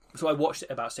 So I watched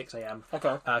it about 6 a.m.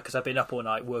 Okay. Because I've been up all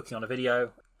night working on a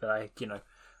video that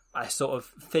I sort of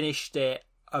finished it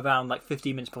around like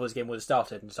 15 minutes before this game would have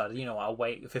started and decided, I'll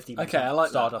wait 15 minutes. Okay, I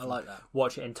like start that. off I like that.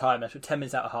 Watch it in time. I took 10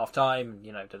 minutes out of half time,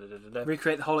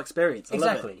 Recreate the whole experience. I love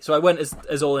exactly. So I went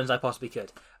as all in as I possibly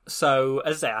could. So,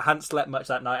 as I say, I hadn't slept much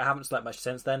that night. I haven't slept much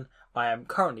since then. I am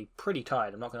currently pretty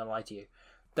tired. I'm not going to lie to you.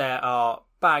 There are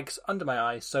bags under my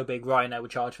eyes so big Ryanair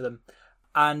would charge for them.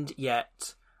 And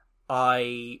yet,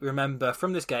 I remember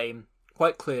from this game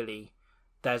quite clearly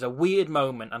there's a weird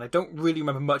moment, and I don't really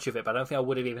remember much of it, but I don't think I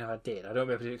would have even if I did. I don't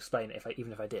be able to explain it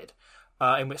even if I did.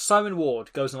 In which Simon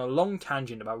Ward goes on a long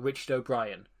tangent about Richard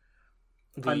O'Brien,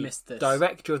 I missed this.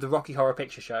 Director of the Rocky Horror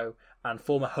Picture Show and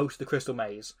former host of the Crystal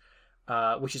Maze,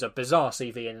 which is a bizarre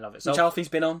CV in and of itself. Which Alfie's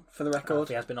been on, for the record.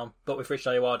 Alfie has been on, but with Rich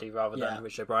Ayoade rather than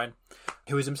Richard O'Brien,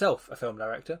 who is himself a film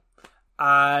director.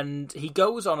 And he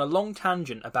goes on a long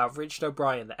tangent about Richard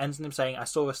O'Brien that ends in him saying, I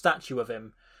saw a statue of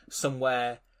him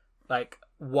somewhere,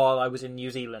 while I was in New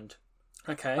Zealand.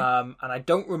 Okay. And I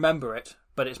don't remember it,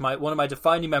 but it's one of my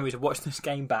defining memories of watching this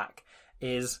game back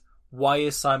is, why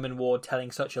is Simon Ward telling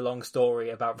such a long story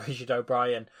about Richard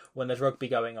O'Brien when there's rugby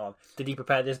going on? Did he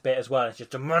prepare this bit as well? It's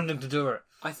just demanding to do it.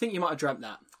 I think you might have dreamt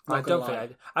that. I don't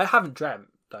think I haven't dreamt,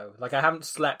 though. I haven't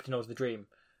slept in order the dream.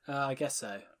 I guess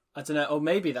so. I don't know. Or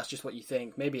maybe that's just what you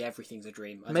think. Maybe everything's a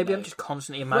dream. Maybe I'm just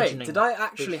constantly imagining. Wait, did I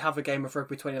actually have a game of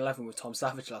Rugby 2011 with Tom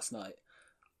Savage last night?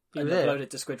 You and did? uploaded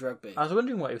to Squid Rugby. I was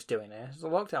wondering what he was doing there. Is the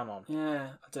lockdown on? Yeah,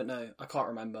 I don't know. I can't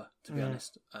remember, to be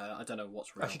honest. I don't know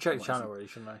what's real. I should check the channel, really,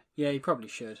 shouldn't I? Yeah, you probably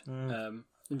should. And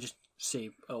just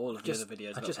see all of the other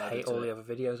videos. I just hate all the other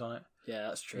videos on it. Yeah,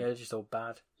 that's true. Yeah, they're just all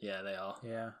bad. Yeah, they are.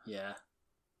 Yeah. Yeah.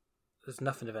 There's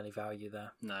nothing of any value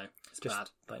there. No, it's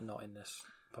just, bad. Not in this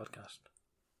podcast.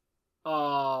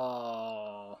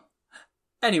 Oh.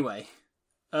 Anyway.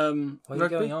 What are you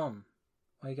going on?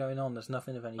 Why are you going on? There's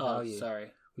nothing of any value. Oh,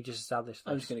 sorry. We just established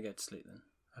this. I'm just going to go to sleep then.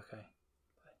 Okay.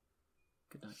 Bye.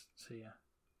 Good night. See ya.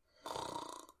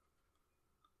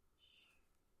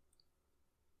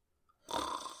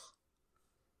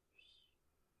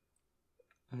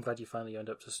 I'm glad you finally owned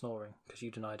up to snoring, because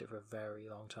you denied it for a very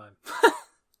long time.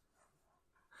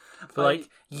 For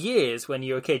years when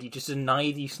you were a kid, you just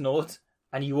denied you snored,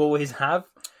 and you always have.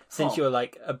 Since you were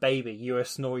a baby, you were a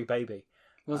snory baby.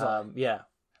 Was I? Yeah.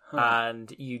 Huh.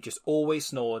 And you just always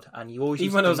snored, and you always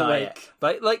used even to when I was deny awake. It.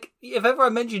 But if ever I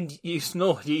mentioned you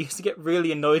snored, you used to get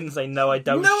really annoyed and say, "No, I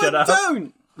don't. No, shut I up."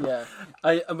 Don't. Yeah.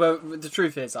 Well, the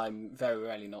truth is, I'm very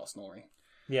rarely not snoring.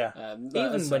 Yeah.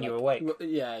 Even when you're awake.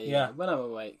 Yeah. When I'm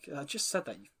awake, I just said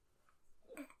that.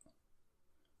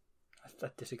 I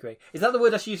disagree. Is that the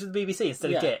word I should use for the BBC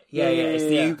instead of git? Yeah.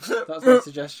 It's That's my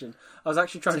suggestion. I was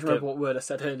actually trying to remember what word I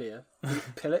said earlier.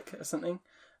 Pillock or something?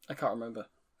 I can't remember.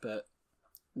 But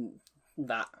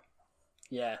that.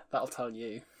 Yeah, that'll tell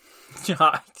you.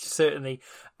 Certainly.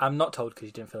 I'm not told because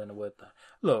you didn't fill in a word there.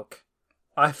 Look,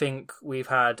 I think we've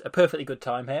had a perfectly good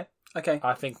time here. Okay.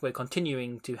 I think we're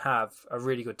continuing to have a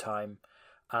really good time.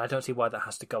 And I don't see why that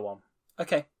has to go on.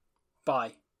 Okay.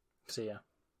 Bye. See ya.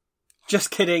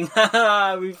 Just kidding.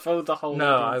 We followed the whole.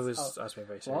 No, I was being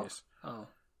very serious. What? Oh.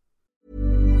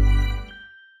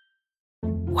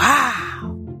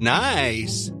 Wow.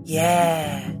 Nice.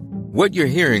 Yeah. What you're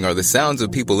hearing are the sounds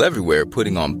of people everywhere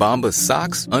putting on Bombas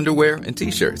socks, underwear, and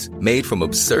T-shirts made from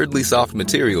absurdly soft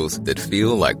materials that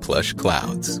feel like plush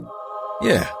clouds.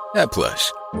 Yeah, that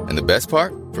plush. And the best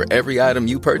part? For every item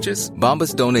you purchase,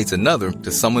 Bombas donates another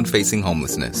to someone facing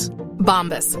homelessness.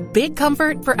 Bombas. Big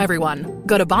comfort for everyone.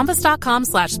 Go to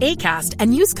bombas.com/ACAST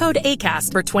and use code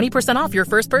ACAST for 20% off your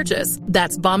first purchase.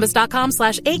 That's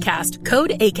bombas.com/ACAST.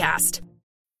 Code ACAST.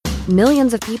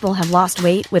 Millions of people have lost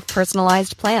weight with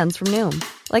personalized plans from Noom.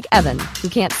 Like Evan, who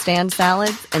can't stand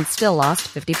salads and still lost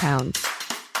 50 pounds.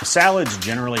 Salads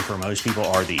generally for most people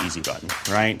are the easy button,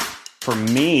 right? For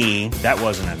me, that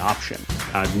wasn't an option.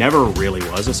 I never really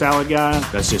was a salad guy.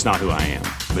 That's just not who I am.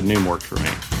 But Noom worked for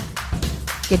me.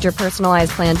 Get your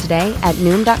personalized plan today at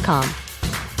Noom.com.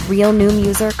 Real Noom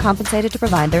user compensated to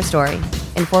provide their story.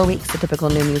 In 4 weeks, the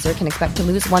typical Noom user can expect to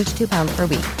lose 1 to 2 pounds per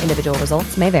week. Individual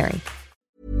results may vary.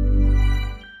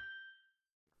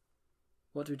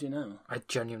 What do we do now? I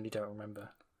genuinely don't remember.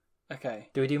 Okay.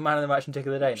 Do we do man of the match and tick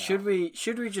of the day now? Should we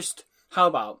just... How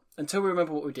about, until we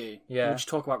remember what we do, we'll just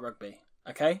talk about rugby,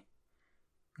 okay?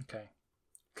 Okay.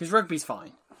 Because rugby's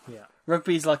fine. Yeah.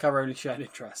 Rugby's like our only shared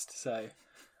interest, so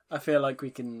I feel like we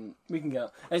can go.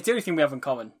 And it's the only thing we have in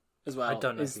common as well. I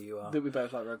don't know who you are. That we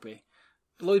both like rugby.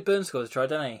 Lloyd Burns scores tried,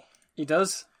 didn't he? He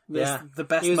does? The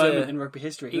best moment in rugby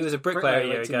history. He was a bricklayer a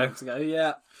year 18 months ago.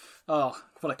 Yeah. Oh,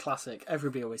 what a classic.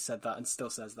 Everybody always said that and still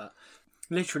says that.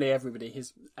 Literally everybody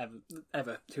who's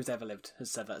ever lived has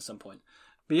said that at some point.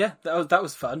 But yeah, that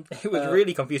was fun. It was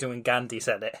really confusing when Gandhi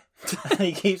said it. And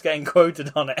he keeps getting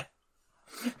quoted on it.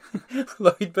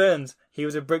 Lloyd Burns, he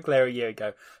was a bricklayer a year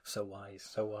ago. So wise,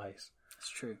 so wise. It's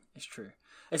true.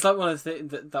 It's like one of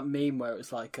that meme where it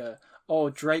was like,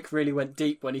 Drake really went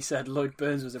deep when he said Lloyd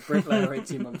Burns was a bricklayer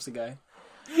 18 months ago.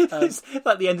 It's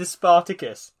like the end of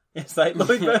Spartacus. It's like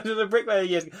Lloyd Burns was a bricklayer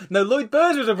years ago. No, Lloyd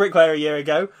Burns was a bricklayer a year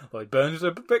ago. Lloyd Burns was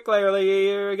a bricklayer a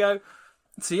year ago.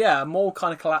 So yeah, Moore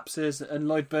kind of collapses and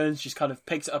Lloyd Burns just kind of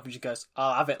picks it up and just goes,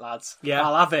 I'll have it, lads. Yeah.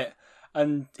 I'll have it.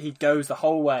 And he goes the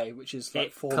whole way, which is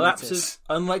like 4 collapses, meters.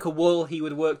 unlike a wall he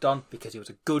would have worked on, because he was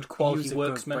a good quality He was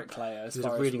a worksman. good bricklayer. He was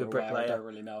a really good bricklayer. I don't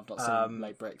really know. I've not seen him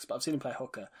lay bricks, but I've seen him play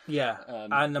hooker. Yeah,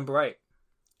 and number 8.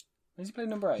 Has he played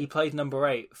number 8? He played number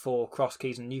 8 for Cross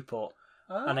Keys and Newport,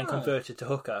 and then converted to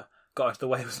hooker, got into the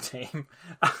Wales team,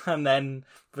 and then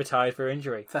retired for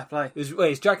injury. Fair play.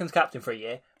 He's Dragons captain for a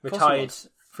year, retired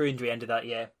for injury, ended that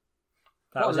year.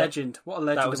 What a legend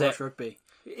of Welsh rugby.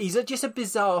 He's just a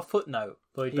bizarre footnote,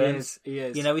 Lloyd Burns. He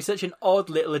is. You know, he's such an odd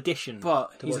little addition.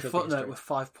 But to he's a Welsh rugby footnote history. with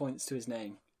 5 points to his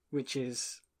name, which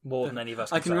is More than any of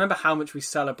us I can remember how much we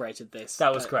celebrated this.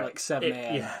 That was at great. Like 7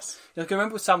 a.m. Yes. I can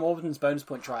remember with Sam Warburton's bonus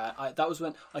point try. That was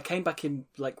when I came back in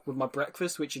like with my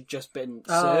breakfast, which had just been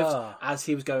served as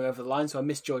he was going over the line, so I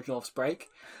missed George North's break.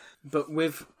 But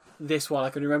with this one,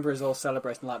 I can remember us all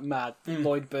celebrating like mad.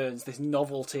 Lloyd Burns, this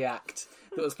novelty act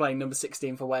that was playing number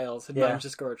 16 for Wales, had managed to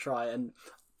score a try, and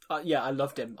I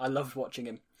loved him. I loved watching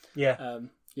him. Yeah.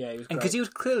 He was great. And because he was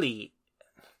clearly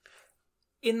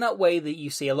in that way that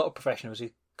you see a lot of professionals who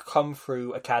come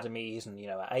through academies and,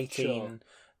 at 18,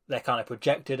 they're kind of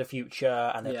projected a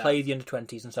future and they play the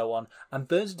under-20s and so on. And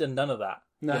Burns had done none of that.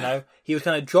 No. He was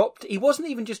kind of dropped. He wasn't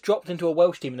even just dropped into a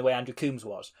Welsh team in the way Andrew Coombs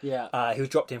was. Yeah. He was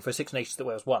dropped in for a Six Nations that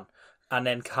Wales won and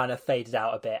then kind of faded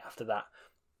out a bit after that.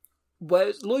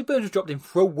 Whereas Lloyd Burns was dropped in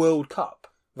for a World Cup,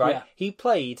 right? Yeah. He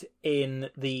played in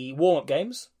the warm-up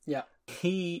games. Yeah.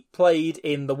 He played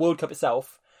in the World Cup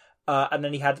itself. And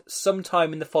then he had some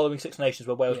time in the following Six Nations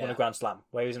where Wales won a Grand Slam,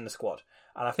 where he was in the squad.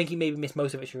 And I think he maybe missed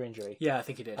most of it through injury. Yeah, I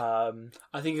think he did. I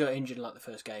think he got injured in like the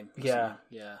first game. Yeah.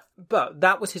 Yeah. But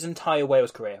that was his entire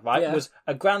Wales career, right? Yeah. It was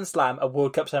a Grand Slam, a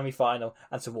World Cup semi-final,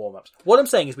 and some warm-ups. What I'm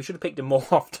saying is we should have picked him more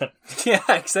often. Yeah,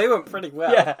 because they went pretty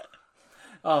well. Yeah.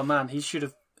 Oh, man, he should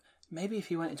have... Maybe if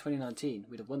he went in 2019,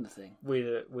 we'd have won the thing. We'd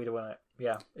have won it.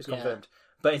 Yeah, it's confirmed.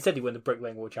 But instead he won the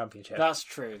Bricklaying World Championship. That's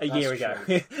true. A year ago.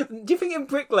 Do you think in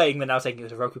bricklaying they're now saying he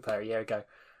was a rugby player a year ago?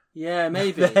 Yeah,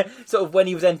 maybe. Sort of when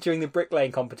he was entering the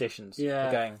bricklaying competitions. Yeah.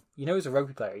 They're going, he was a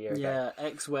rugby player a year ago. Yeah,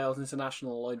 ex-Wales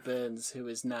international Lloyd Burns, who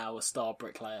is now a star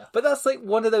bricklayer. But that's like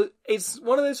it's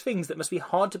one of those things that must be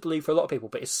hard to believe for a lot of people,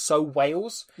 but it's so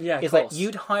Wales. Yeah, it's like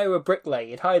you'd hire a bricklayer,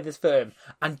 you'd hire this firm,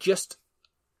 and just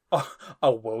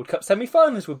a World Cup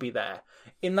semi-finals would be there.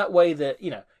 In that way that,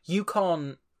 you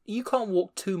can't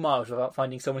walk 2 miles without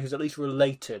finding someone who's at least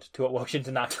related to a Welsh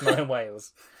international in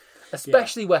Wales.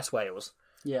 Especially West Wales.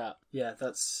 Yeah,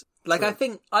 that's... Like,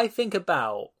 true. I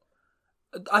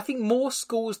think more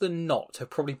schools than not have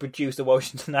probably produced a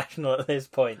Welsh international at this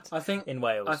point in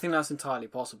Wales. I think that's entirely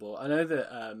possible. I know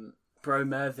that Bro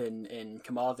Mervyn in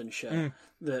Carmarthenshire,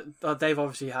 that they've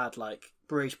obviously had, like,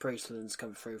 Bruce Priestlands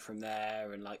come through from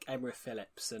there, and like Emma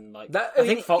Phillips, and like I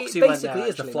think Foxy went there. Basically,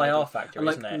 is the Fly Half Factory,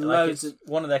 isn't it? Like it's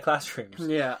one of their classrooms.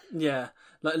 Yeah,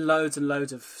 like loads and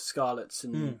loads of Scarlets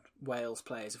and Wales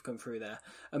players have come through there,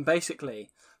 and basically,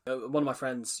 one of my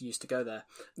friends used to go there.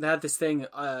 They had this thing,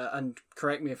 and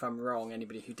correct me if I'm wrong,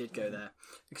 anybody who did go there,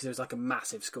 because it was like a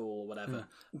massive school or whatever,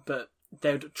 but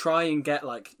they would try and get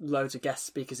like loads of guest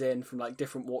speakers in from like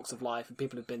different walks of life and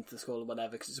people who've been to the school or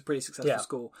whatever, because it's a pretty successful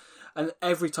school. And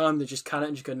every time they just can it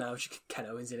and just go, no, Ken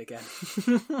Owen's in again.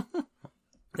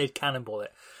 They'd cannonball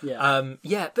it.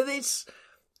 Yeah. But it's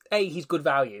A, he's good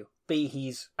value. B,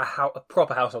 he's a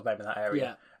proper household name in that area.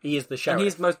 Yeah. He is the sheriff. And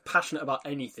he's most passionate about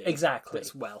anything. Exactly.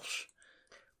 That's Welsh.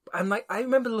 And like, I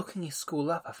remember looking his school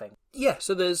up, I think. Yeah,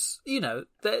 so there's,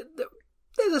 there's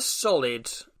a solid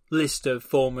list of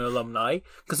former alumni,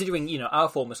 considering, our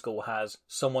former school has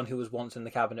someone who was once in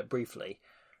the cabinet briefly.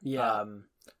 Yeah.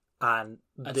 And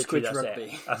Squidge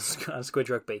Rugby. And Squidge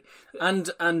Rugby.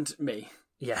 And me.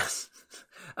 Yes.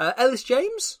 Ellis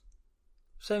James,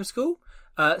 same school.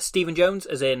 Stephen Jones,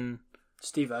 as in...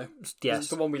 Steve-O. Yes.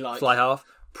 The one we like. Fly half.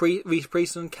 Reece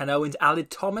Priestland, Ken Owens, Alid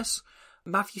Thomas,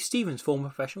 Matthew Stevens, former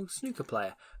professional snooker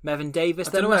player, Mevin Davis.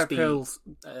 I don't know where he pulls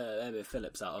Emma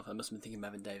Phillips out of. I must have been thinking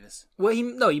Mevin Davis. Well,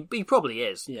 he probably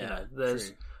is. Yeah, there's.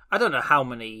 true. I don't know how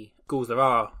many schools there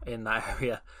are in that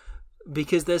area,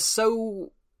 because there's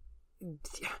so...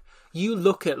 You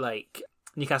look at, like,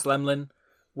 Newcastle Emlyn,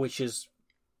 which is...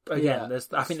 Again,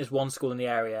 I think there's one school in the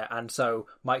area, and so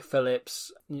Mike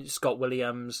Phillips, Scott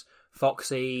Williams,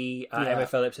 Foxy, Emma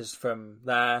Phillips is from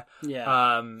there.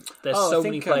 Yeah. There's so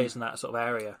many players in that sort of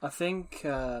area. I think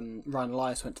Ryan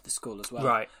Elias went to the school as well.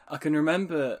 Right. I can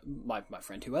remember my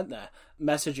friend who went there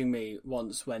messaging me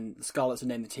once when the Scarlets had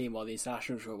named the team while the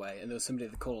internationals were away, and there was somebody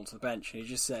at the call onto the bench, and he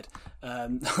just said,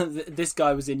 this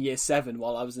guy was in year 7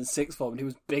 while I was in 6th form, and he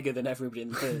was bigger than everybody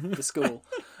in the school.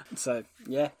 So,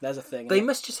 yeah, there's a thing. They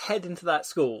must just head into that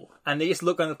school, and they just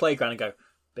look on the playground and go,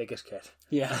 biggest kid.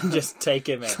 Yeah. And just take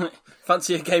him in.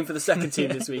 Fancy a game for the second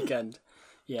team this weekend.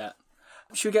 Yeah.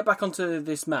 Should we get back onto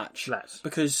this match? Let's.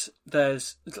 Because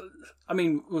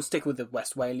we'll stick with the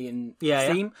West Walian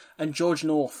theme. And George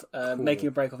North making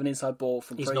a break off an inside ball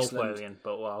from Priestland. He's North Walian,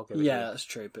 but I'll give it to you. That's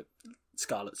true, but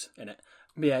Scarlet's in it.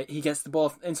 But yeah, he gets the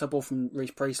ball, inside ball from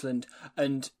Reece Priestland,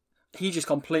 and he just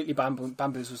completely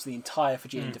bamboozles the entire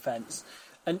Fijian defence.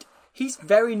 And he's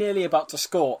very nearly about to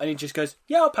score, and he just goes,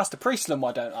 I'll pass to Priestland,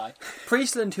 why don't I?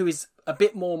 Priestland, who is a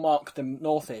bit more marked than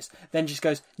North is, then just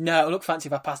goes, no, it'll look fancy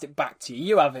if I passed it back to you.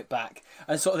 You have it back.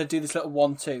 And sort of they do this little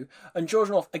 1-2. And George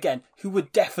North, again, who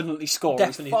would definitely score.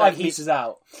 Definitely. He's 5 metres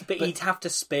out. But he'd have to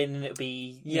spin, and it'd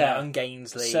be ungainly.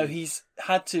 So he's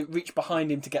had to reach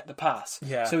behind him to get the pass.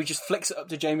 Yeah. So he just flicks it up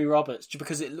to Jamie Roberts just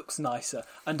because it looks nicer.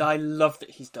 And I love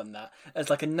that he's done that. As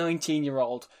like a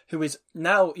 19-year-old who is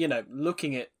now,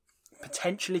 looking at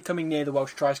potentially coming near the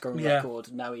Welsh try scoring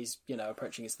record. Now he's,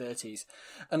 approaching his 30s.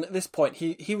 And at this point,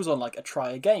 he was on like a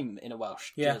try a game in a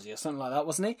Welsh jersey or something like that,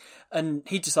 wasn't he? And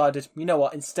he decided, you know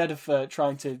what, instead of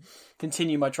trying to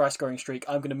continue my try scoring streak,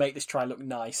 I'm going to make this try look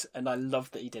nice. And I love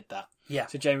that he did that. Yeah.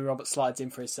 So Jamie Roberts slides in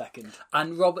for his second.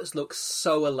 And Roberts looks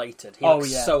so elated. He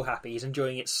looks so happy. He's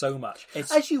enjoying it so much.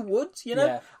 As you would,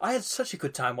 Yeah. I had such a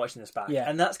good time watching this back. Yeah.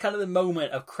 And that's kind of the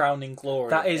moment of crowning glory.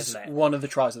 That is one of the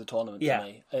tries of the tournament to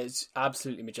me. It's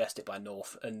absolutely majestic by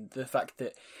North. And the fact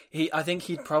that I think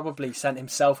he'd probably sent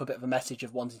himself a bit of a message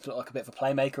of wanting to look like a bit of a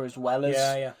playmaker as well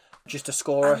as just a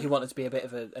scorer. He wanted to be a bit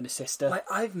of an assister. Like,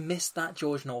 I've missed that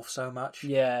George North so much.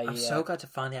 I'm so glad to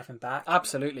finally have him back.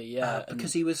 Absolutely, yeah.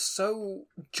 Because he was so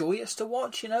joyous to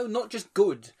watch, not just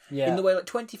good. In the way, like,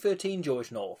 2013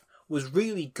 George North was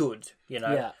really good,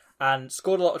 Yeah. And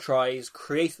scored a lot of tries,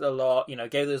 created a lot,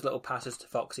 gave those little passes to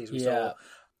Foxy, as we saw.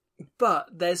 But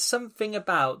there's something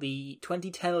about the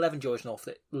 2010-11 George North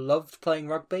that loved playing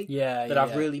rugby that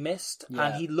I've really missed. Yeah.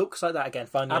 And he looks like that again,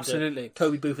 finally under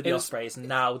Toby Booth at the Ospreys and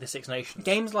now the Six Nations.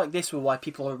 Games like this were why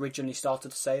people originally started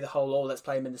to say the whole, let's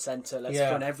play him in the centre, let's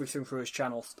run everything through his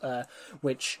channels,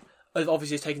 which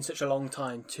obviously has taken such a long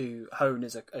time to hone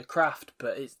as a craft,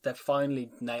 but they've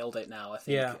finally nailed it now, I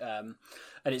think. Yeah.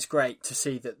 And it's great to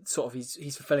see that sort of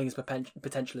he's fulfilling his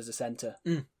potential as a centre.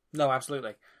 No,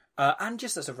 absolutely. And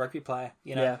just as a rugby player,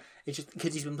 it's just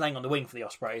because he's been playing on the wing for the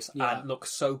Ospreys and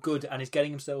looks so good and is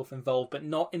getting himself involved, but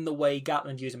not in the way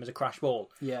Gatland used him as a crash ball.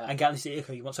 Yeah. And Gatland said,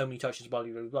 you want so many touches,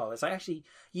 really well. It's like, actually,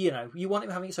 you want him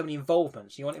having so many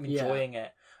involvements, you want him enjoying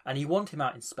it, and you want him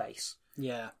out in space.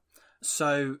 Yeah.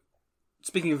 So,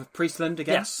 speaking of Priestland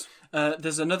again,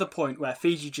 there's another point where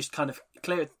Fiji just kind of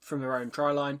clear it from their own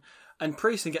try line, and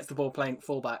Priestland gets the ball playing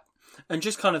fullback. And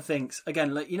just kind of thinks,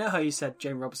 again, like, how you said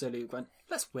Jamie Roberts earlier went,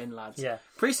 let's win, lads. Yeah.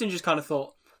 Priestland just kind of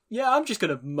thought, I'm just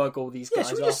going to mug all these guys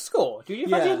should we off. Just score? Do you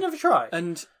imagine never try?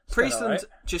 And Priestland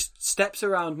just steps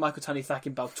around Michael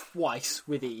Tani-Thakinbell twice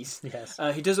with ease. Yes.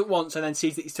 He does it once and then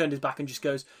sees that he's turned his back and just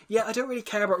goes, I don't really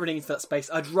care about running into that space.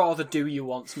 I'd rather do you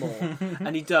once more.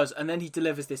 And he does. And then he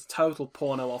delivers this total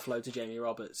porno offload to Jamie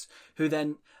Roberts, who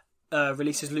then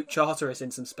releases Luke Charteris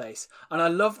in some space. And I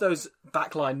love those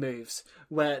backline moves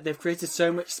where they've created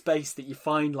so much space that you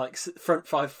find like front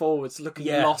five forwards looking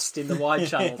lost in the wide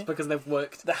channels because they've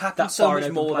worked that so far much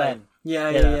more then.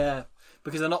 Yeah.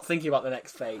 Because they're not thinking about the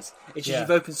next phase. It's just you've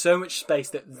opened so much space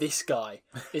that this guy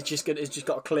is just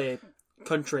got a clear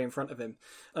country in front of him.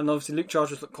 And obviously Luke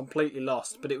Charteris looked completely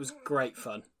lost, but it was great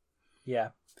fun. Yeah.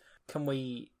 Can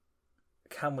we,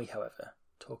 however,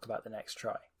 talk about the next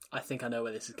try? I think I know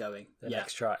where this is going. The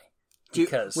next try.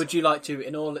 Would you like to,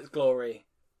 in all its glory,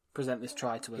 present this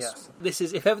try to us? Yes. This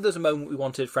is, if ever there's a moment we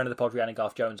wanted friend of the pod Rhiannon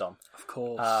Garth Jones on. Of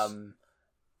course.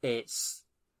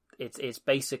 It's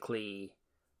basically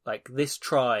like this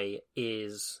try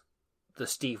is the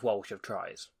Steve Walsh of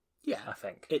tries. Yeah, I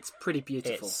think it's pretty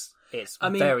beautiful. It's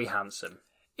very handsome.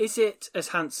 Is it as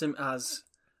handsome as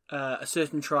a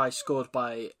certain try scored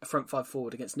by a front five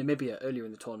forward against Namibia earlier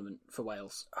in the tournament for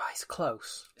Wales. Oh, it's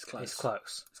close. It's close. It's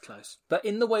close. It's close. But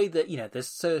in the way that,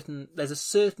 there's a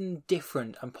certain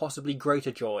different and possibly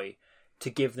greater joy to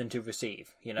give than to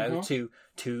receive,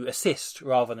 to assist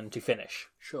rather than to finish.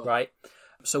 Sure. Right?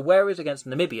 So whereas against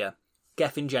Namibia,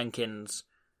 Gethin Jenkins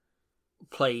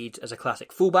played as a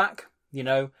classic fullback,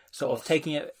 sort of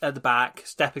taking it at the back,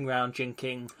 stepping around,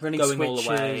 jinking, running going switches,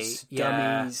 all the way.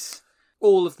 dummies.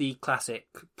 All of the classic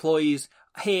ploys.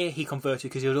 Here he converted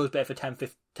because he was always better for 10,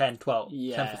 12,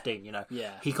 10, 15,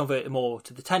 Yeah. He converted more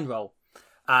to the 10 role.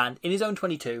 And in his own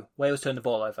 22, Wales turned the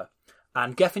ball over.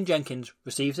 And Gethin Jenkins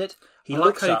receives it. I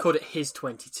like how you called it his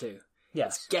 22.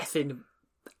 Yes. It's Gethin.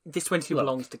 This 22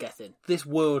 belongs to Gethin. This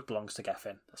world belongs to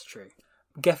Gethin. That's true.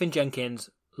 Gethin Jenkins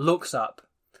looks up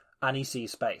and he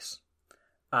sees space.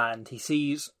 And he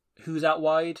sees who's out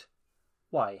wide.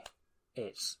 Why?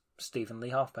 It's Stephen Lee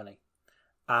Halfpenny.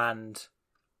 And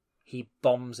he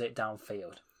bombs it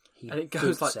downfield. And it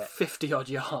goes like 50 odd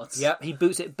yards. Yep, he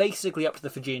boots it basically up to the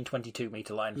Fijian 22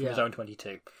 metre line from his own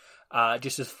 22.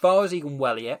 Just as far as he can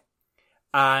welly it.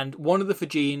 And one of the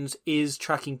Fijians is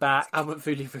tracking back. Albert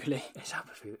Vuli. It's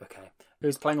Albert Vuli, okay.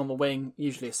 Who's playing on the wing,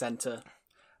 usually a centre.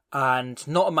 And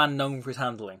not a man known for his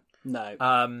handling.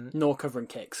 No. Nor covering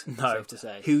kicks, safe to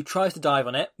say. Who tries to dive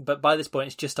on it, but by this point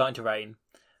it's just starting to rain.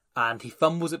 And he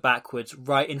fumbles it backwards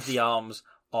right into the arms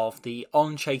of the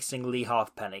on-chasing Lee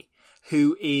Halfpenny,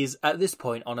 who is, at this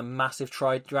point, on a massive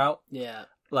try drought. Yeah.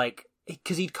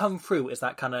 Because he'd come through as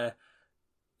that kind of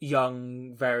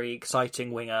young, very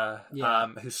exciting winger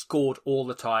who scored all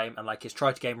the time, and his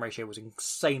try-to-game ratio was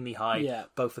insanely high,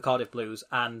 both for Cardiff Blues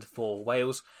and for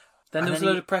Wales. Then there was a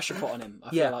load of pressure put on him,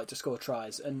 I feel like, to score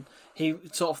tries. And he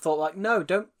sort of thought, no,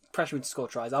 don't pressure me to score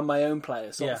tries. I'm my own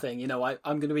player, sort of thing. I'm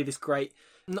going to be this great...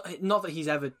 Not that he's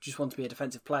ever just wanted to be a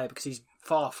defensive player, because he's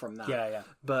far from that. Yeah.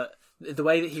 But the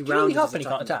way that he rounded... Halfpenny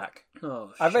can't attack.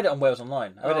 Oh, I read it on Wales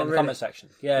Online. I read it in the comment section.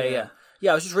 Yeah.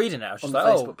 Yeah, I was just reading it. I was just on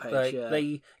the Facebook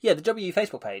page, the W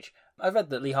Facebook page. I read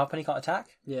that Lee Halfpenny can't attack.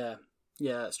 Yeah,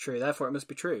 that's true. Therefore, it must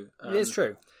be true. It is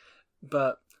true.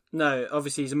 But no,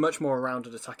 obviously he's a much more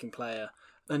rounded attacking player,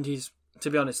 and he's, to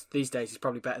be honest, these days he's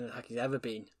probably better than attacking he's ever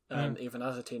been, even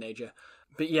as a teenager.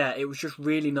 But yeah, it was just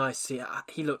really nice to see.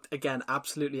 He looked, again,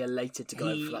 absolutely elated to go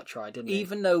over for that try, didn't he?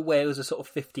 Even though Wales are sort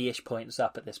of 50-ish points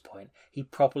up at this point, he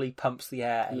properly pumps the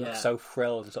air and looks so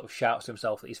thrilled and sort of shouts to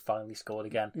himself that he's finally scored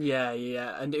again. Yeah.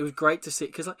 And it was great to see,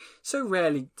 because so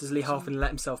rarely does Lee Halfpenny let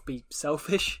himself be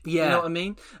selfish. Yeah. You know what I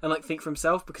mean? And think for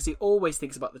himself, because he always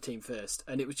thinks about the team first.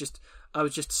 And I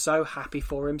was just so happy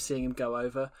for him, seeing him go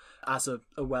over as a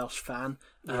Welsh fan.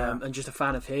 And just a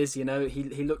fan of his, he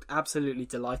looked absolutely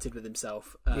delighted with himself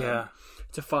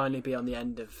to finally be on the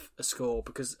end of a score,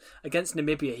 because against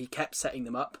Namibia he kept setting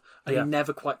them up and he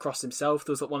never quite crossed himself.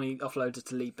 There was one he offloaded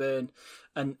to Lee Byrne,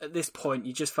 and at this point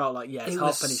you just felt like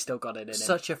Halfpenny still got it in him.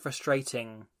 Such a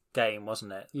frustrating game,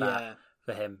 wasn't it?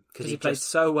 For him, because he played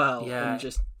so well and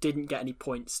just didn't get any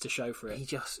points to show for it.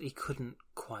 He couldn't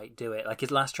quite do it.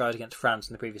 His last try was against France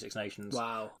in the previous Six Nations.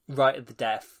 Wow, right at the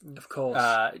death, of course.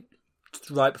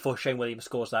 Right before Shane Williams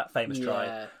scores that famous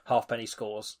try, Halfpenny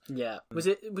scores. Yeah, was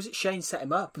it Shane set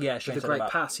him up? Yeah, Shane with a set great him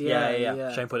up. pass.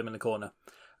 Yeah. Shane put him in the corner.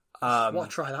 What a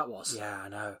try that was! Yeah, I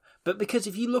know. But because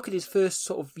if you look at his first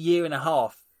sort of year and a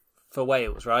half for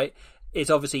Wales, right, it's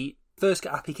obviously first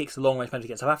he kicks a long range penalty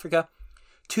against South Africa,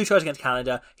 2 tries against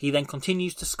Canada. He then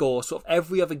continues to score sort of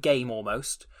every other game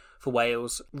almost for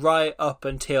Wales, right up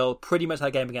until pretty much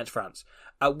that game against France.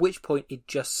 At which point it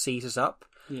just seizes up.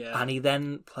 Yeah. And he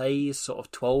then plays sort of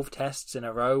 12 tests in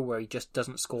a row where he just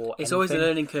doesn't score It's anything. always a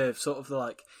learning curve, sort of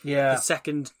the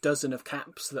second dozen of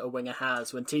caps that a winger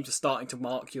has when teams are starting to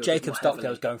mark you. Jacob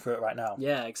Stockdale's going through it right now.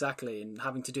 Yeah, exactly. And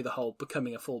having to do the whole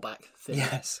becoming a fullback thing.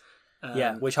 Yes.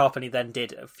 Which Halfpenny then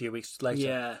did a few weeks later.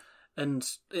 Yeah. And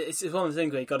it's one of the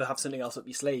things where you've got to have something else up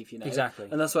your sleeve, Exactly.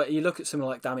 And that's why you look at someone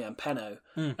like Damian Penaud,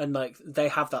 and they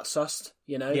have that sussed,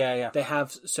 Yeah. They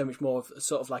have so much more of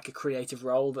sort of a creative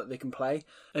role that they can play.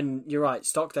 And you're right,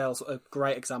 Stockdale's a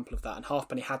great example of that. And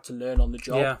Halfpenny had to learn on the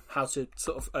job how to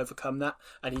sort of overcome that,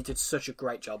 and he did such a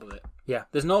great job of it. Yeah,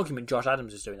 there's an argument Josh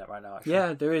Adams is doing that right now, actually.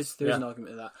 Yeah, there is an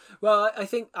argument of that. Well, I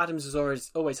think Adams has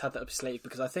always had that up his sleeve,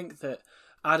 because I think that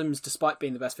Adams, despite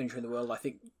being the best finisher in the world, I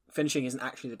think finishing isn't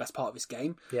actually the best part of his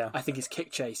game. Yeah. I think his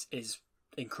kick chase is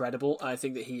incredible. I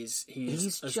think that he's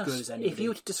as good as anybody. If you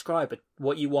were to describe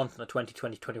what you want from a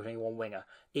 2020-2021 winger,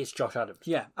 it's Josh Adams.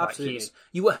 Yeah, absolutely.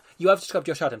 You have described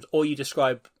Josh Adams, or you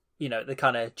describe the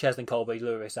kind of Cheslin Colby,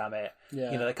 Lewis Amit,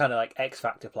 the kind of X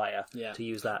Factor player, to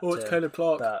use that. Or it's Caleb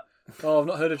Clark. But... I've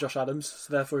not heard of Josh Adams,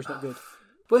 so therefore he's not good.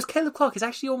 Whereas Caleb Clark is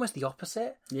actually almost the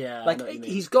opposite. Yeah, I like know what you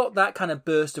mean. he's got that kind of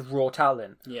burst of raw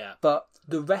talent. Yeah. But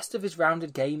the rest of his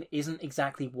rounded game isn't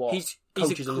exactly what He's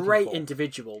coaches a are looking great for.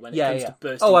 individual when it Yeah, comes yeah. to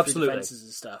bursting Oh, through absolutely. defences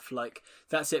and stuff. Like,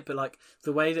 that's it. But, like,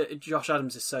 the way that Josh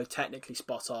Adams is so technically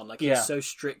spot on, like, Yeah. he's so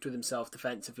strict with himself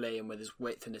defensively and with his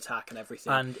width and attack and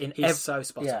everything. And in he's so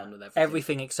spot on with everything.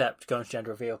 Everything except going to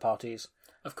gender reveal parties.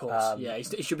 Of course, yeah.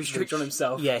 He should be strict on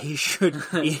himself. Yeah, he should.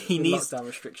 He With needs lockdown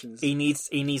restrictions. He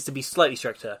needs to be slightly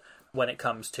stricter when it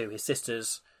comes to his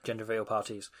sister's gender reveal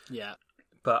parties. Yeah.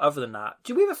 But other than that,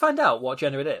 do we ever find out what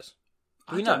gender it is?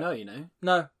 Do we I don't know, you know.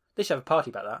 No, they should have a party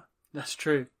about that. That's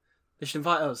true. They should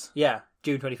invite us. Yeah,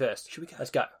 June 21st. Should we go? Let's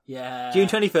go. Yeah. June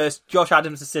 21st, Josh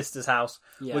Adams' sister's house.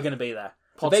 Yeah. We're going to be there.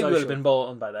 The Pod baby would have social. been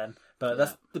born by then, but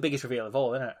that's the biggest reveal of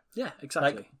all, isn't it? Yeah,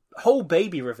 exactly. Like, whole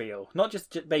baby reveal, not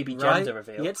just baby gender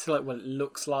reveal. You get to like what it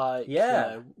looks like.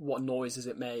 Yeah. You know, what noises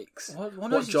it makes. What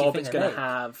what noises do you job think it's they going to make?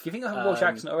 have. Do you think I have a Welsh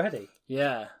accent already?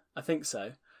 Yeah, I think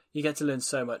so. You get to learn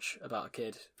so much about a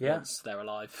kid once they're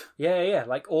alive. Yeah.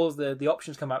 Like all the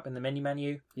options come up in the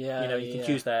menu. Yeah, You know, you can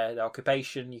choose their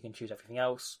occupation, you can choose everything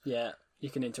else. Yeah, you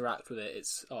can interact with it.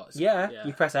 It's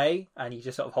You press A and you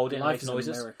just sort of hold it and Life make is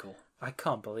noises. a miracle. I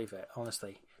can't believe it,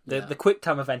 honestly. The quick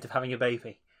time event of having a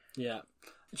baby. Yeah.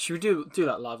 Should we do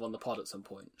that live on the pod at some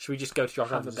point? Should we just go to Josh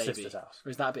Have a Adams' baby, sister's house?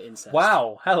 or is that a bit incest?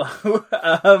 Wow, hello.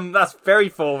 That's very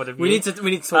forward of you. We need to talk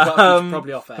about future,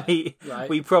 probably off air. Right?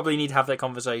 We probably need to have that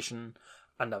conversation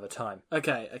another time.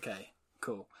 Okay,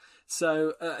 cool.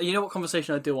 So you know what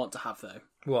conversation I do want to have though?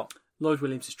 What? Lloyd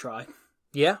Williams' try.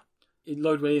 Yeah?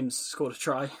 Lloyd Williams scored a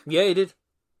try. Yeah, he did.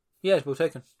 Yeah, it's well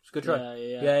taken. It's a good try.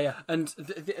 Yeah. And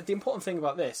the important thing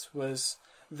about this was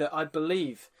that I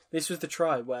believe this was the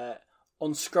try where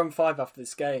on Scrum 5 after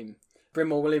this game,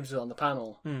 Brynmore Williams was on the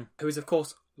panel, who is, of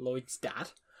course, Lloyd's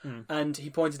dad. And he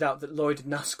pointed out that Lloyd had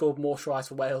now scored more tries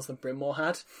for Wales than Brynmore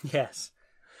had. Yes.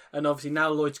 And obviously now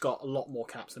Lloyd's got a lot more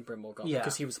caps than Brynmore got, Yeah.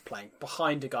 because he was playing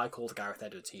behind a guy called Gareth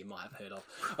Edwards, who you might have heard of.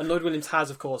 And Lloyd Williams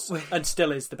has, of course, and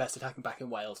still is the best attacking back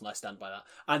in Wales, and I stand by that.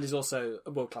 And is also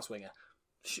a world-class winger.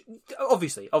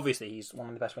 Obviously, he's one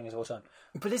of the best wingers of all time.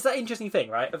 But it's that interesting thing,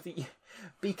 right?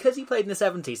 Because he played in the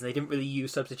 70s and they didn't really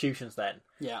use substitutions then.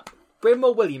 Yeah.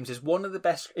 Brynmore Williams is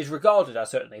regarded as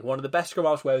certainly one of the best scrum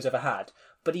halves Wales ever had.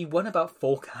 But he won about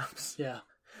 4 caps. Yeah.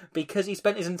 Because he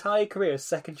spent his entire career as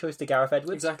second choice to Gareth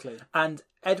Edwards. Exactly. And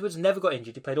Edwards never got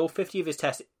injured. He played all 50 of his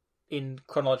tests in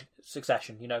chronological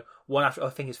succession. You know, one after, I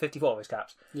think it's 54 of his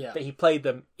caps. Yeah. But he played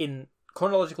them in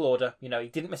chronological order. You know, he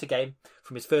didn't miss a game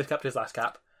from his first cap to his last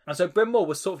cap. And so Brynmore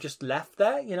was sort of just left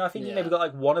there. You know, I think he maybe got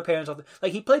like one appearance of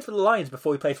like he played for the Lions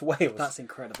before he played for Wales. That's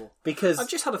incredible. Because I've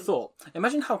just had a thought.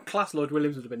 Imagine how class Lloyd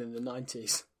Williams would have been in the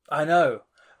 90s. I know.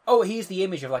 Oh, he's the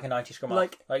image of like a 90s scrum half.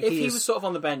 Like if he was sort of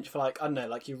on the bench for like, I don't know,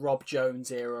 like your Rob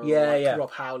Jones era, or Yeah.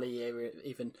 Rob Howley era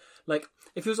even. Like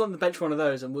if he was on the bench for one of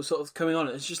those and was sort of coming on,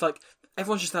 it's just like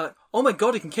everyone's just like, oh my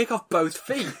god, he can kick off both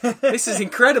feet. This is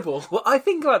incredible. Well, I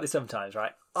think about this sometimes,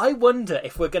 right? I wonder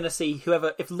if we're going to see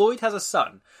if Lloyd has a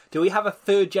son, do we have the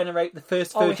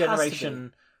first third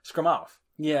generation scrum half?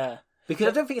 Yeah. Because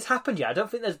I don't think it's happened yet. I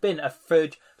don't think there's been a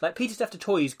third... Like, Peter Steph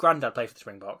Toy's granddad played for the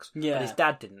Springboks. Yeah. But his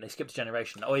dad didn't. They skipped a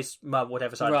generation. Or his mum,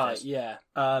 whatever side it is. Yeah.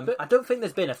 But I don't think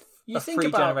there's been a think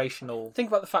three-generational... Think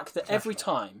about the fact that every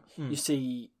time you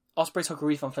see Osprey Tucker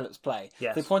Reef Van Phillips play,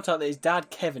 Yes. they point out that his dad,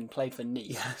 Kevin, played for Nice.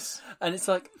 Yes. And it's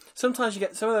like, sometimes you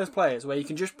get some of those players where you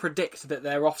can just predict that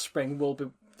their offspring will be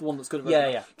the one that's good at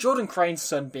rugby. Yeah. Jordan Crane's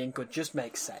son being good just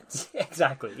makes sense.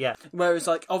 Exactly, yeah. Whereas,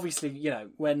 like, obviously, you know,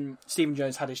 when Stephen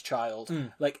Jones had his child,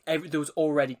 like, there was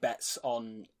already bets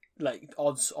on, like,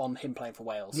 odds on him playing for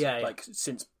Wales. Yeah. Like,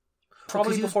 since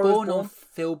Probably because before he was born on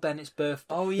Phil Bennett's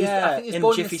birthday. Oh, yeah. I think he was In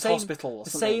born Jiffy's Hospital or the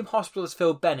something. same hospital as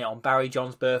Phil Bennett on Barry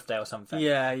John's birthday or something.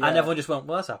 Yeah. And everyone just went,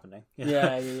 well, that's happening. You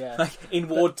know? Yeah. Like, in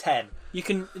Ward 10. You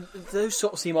can, those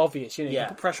sort of seem obvious, you know, you Yeah.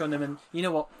 can put pressure on them and, you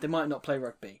know what, they might not play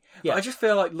rugby. Yeah. But I just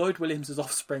feel like Lloyd Williams'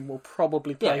 offspring will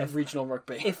probably play Yeah, regional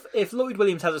rugby. If Lloyd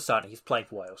Williams has a son, he's playing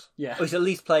for Wales. Yeah. Or he's at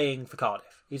least playing for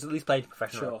Cardiff. He's at least playing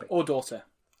professional Sure. rugby. Or daughter.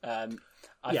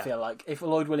 I feel like if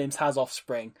Lloyd Williams has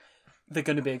offspring, they're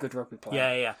going to be a good rugby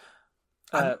player.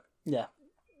 Yeah.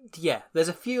 Yeah, there's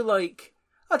a few, like,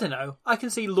 I don't know, I can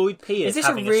see Lloyd Pearce Is this a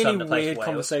having really son that plays weird for Wales.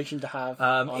 conversation to have?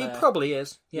 It probably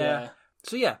is, yeah.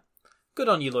 So yeah, good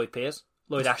on you, Lloyd Pearce.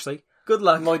 Lloyd Ashley. Good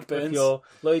luck Lloyd with Burns. your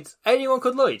Lloyds. Anyone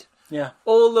called Lloyd. Yeah.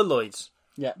 All the Lloyds.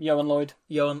 Yeah, Johan Lloyd.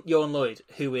 Johan Lloyd,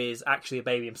 who is actually a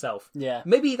baby himself. Yeah.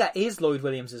 Maybe that is Lloyd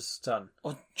Williams' son.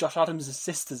 Or Josh Adams'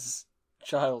 sister's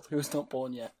child, who was not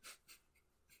born yet.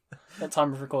 At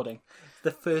time of recording.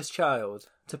 The first child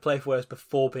to play for Wales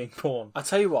before being born. I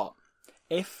tell you what,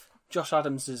 if Josh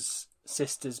Adams'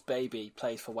 sister's baby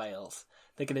plays for Wales,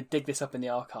 they're going to dig this up in the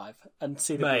archive and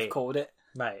see that we've called it.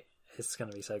 Mate, it's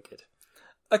going to be so good.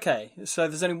 Okay, so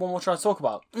there's only one more try to talk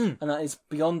about, and that is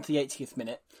beyond the 80th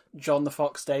minute. John the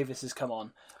Fox Davis has come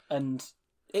on, and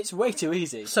it's way too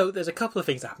easy. So there's a couple of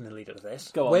things that happen in the lead up to this.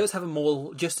 Go on. Wales have a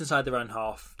maul just inside their own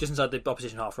half, just inside the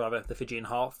opposition half, rather, the Fijian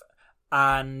half,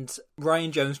 and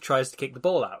Ryan Jones tries to kick the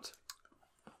ball out.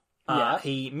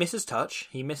 He misses touch.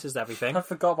 He misses everything. I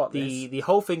forgot about this. The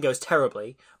whole thing goes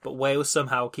terribly, but Wales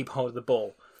somehow keep hold of the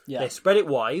ball. Yeah. They spread it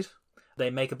wide. They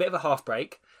make a bit of a half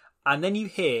break, and then you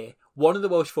hear one of the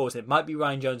Welsh forwards, it might be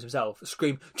Ryan Jones himself,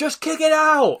 scream, "Just kick it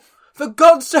out! For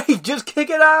God's sake, just kick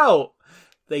it out!"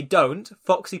 They don't.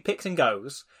 Foxy picks and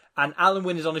goes, and Alan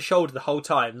Wynne is on his shoulder the whole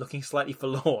time, looking slightly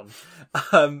forlorn.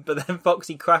 But then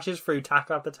Foxy crashes through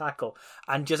tackle after tackle,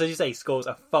 and just as you say, scores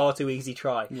a far too easy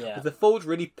try. Yeah. The forward's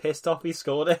really pissed off he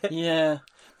scored it. Yeah,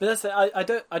 but that's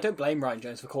I don't blame Ryan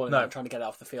Jones for calling it and trying to get it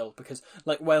off the field, because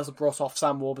Wales have brought off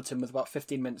Sam Warburton with about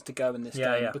 15 minutes to go in this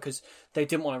game because they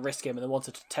didn't want to risk him and they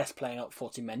wanted to test playing out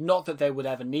 14 men. Not that they would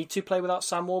ever need to play without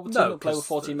Sam Warburton or play with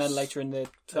 14 men later in the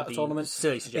tournament.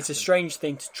 It's a strange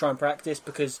thing to try and practice,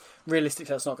 because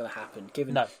realistically that's not going to happen,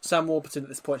 given Sam Warburton at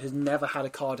this point has never had a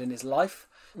card in his life,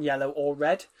 yellow or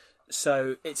red,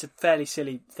 so it's a fairly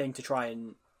silly thing to try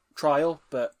and trial,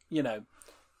 but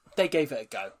they gave it a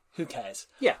go. Who cares?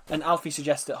 Yeah. And Alfie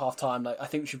suggested at half-time, I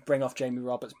think we should bring off Jamie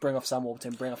Roberts, bring off Sam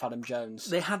Warburton, bring off Adam Jones.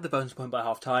 They had the bonus point by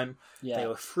half-time. Yeah. They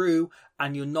were through,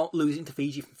 and you're not losing to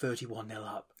Fiji from 31-0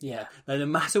 up. Yeah. Now, no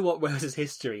matter what Wales'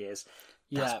 history is,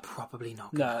 that's probably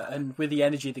not going to happen. And with the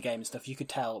energy of the game and stuff, you could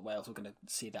tell Wales were going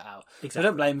to see that out. Exactly. So I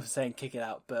don't blame him for saying kick it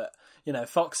out, but,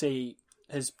 Foxy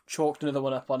has chalked another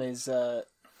one up on his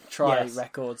try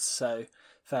records, so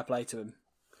fair play to him.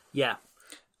 Yeah.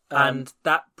 And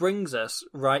that brings us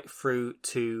right through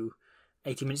to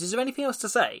 80 minutes. Is there anything else to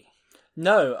say?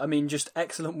 No, I mean, just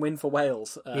excellent win for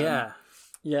Wales. Yeah,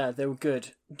 they were good.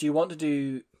 Do you want to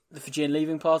do the Fijian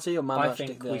leaving party or Man I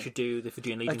think we should do the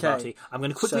Fijian leaving party. I'm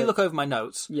going to quickly look over my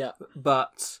notes. Yeah.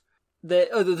 But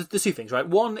the two things, right?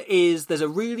 One is there's a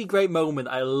really great moment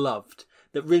I loved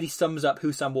that really sums up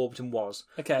who Sam Warburton was.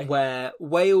 Okay. Where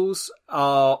Wales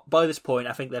are, by this point,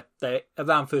 I think they're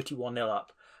around 31-0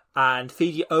 up. And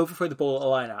Fiji overthrow the ball at the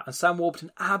line out, and Sam Warburton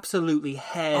absolutely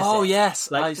hairs it. Oh, yes.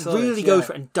 I saw really goes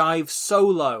for it and dives so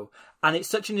low. And it's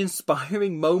such an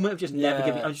inspiring moment of just never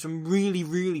giving. I'm really,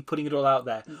 really putting it all out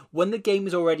there. When the game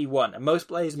is already won, and most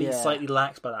players have been slightly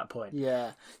lax by that point.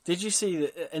 Yeah. Did you see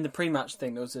that in the pre-match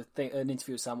thing, there was an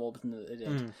interview with Sam Warburton that they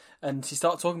did. And he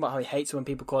started talking about how he hates when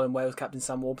people call him Wales captain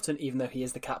Sam Warburton, even though he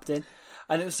is the captain.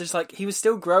 And it was just he was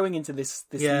still growing into this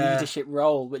leadership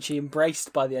role, which he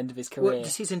embraced by the end of his career. Well,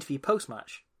 just his interview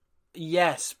post-match.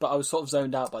 Yes, but I was sort of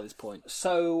zoned out by this point.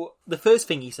 So, the first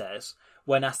thing he says,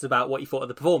 when asked about what he thought of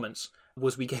the performance,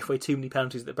 was we gave away too many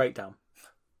penalties at the breakdown.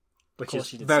 Which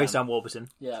is very Sam Warburton.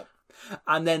 Yeah.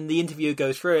 And then the interviewer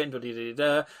goes through it, and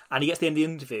he gets to the end of the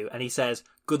interview, and he says,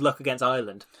 "Good luck against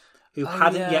Ireland," who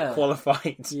hadn't yet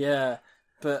qualified. Yeah.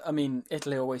 But, I mean,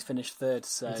 Italy always finished third,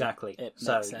 so exactly. It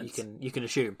so makes sense. you can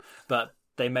assume. But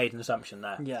they made an assumption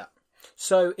there. Yeah.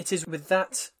 So it is with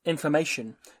that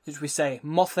information that we say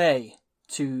Mothe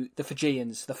to the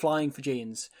Fijians, the Flying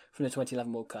Fijians from the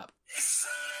 2011 World Cup.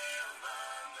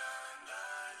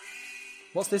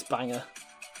 What's this banger?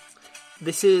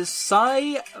 This is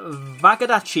Sai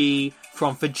Vagadachi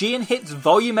from Fijian Hits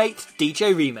Volume 8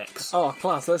 DJ Remix. Oh,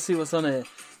 class. Let's see what's on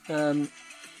here.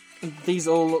 These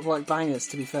all look like bangers,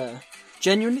 to be fair.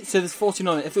 Genuinely? So there's 14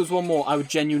 on it. If there was one more, I would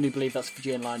genuinely believe that's a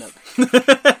Fijian lineup.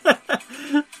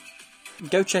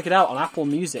 Go check it out on Apple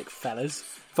Music, fellas.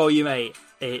 Volume 8.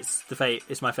 It's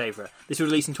my favourite. This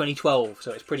was released in 2012,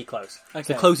 so it's pretty close. Okay. It's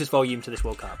the closest volume to this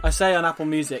World Cup. I say on Apple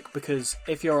Music because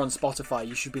if you're on Spotify,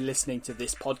 you should be listening to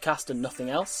this podcast and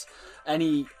nothing else. Are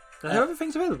there other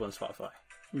things available on Spotify?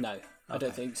 No, I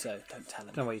don't think so. Don't tell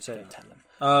them. Don't know what you're saying. Don't tell them.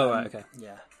 Oh, right, okay.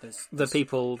 Yeah. The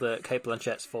people that Kate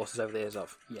Blanchett's forces over the ears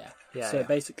of. Yeah. So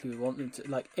basically we want them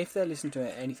to, if they're listening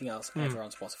to anything else ever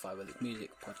on Spotify, whether it's music,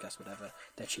 podcast, whatever,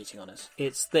 they're cheating on us.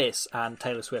 It's this and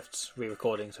Taylor Swift's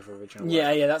re-recordings of her original work.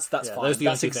 Yeah, that's fine. Those are the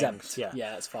that's only exempt. Things.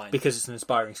 Yeah, that's fine. Because it's an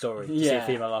inspiring story to see a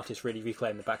female artist really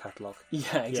reclaim the back catalogue.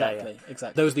 Yeah, exactly.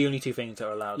 Those are the only two things that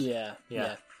are allowed. Yeah.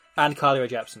 And Carly Rae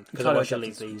Jepsen, because I want to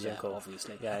leave these in call.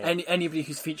 Obviously. Anybody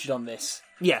who's featured on this,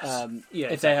 yes,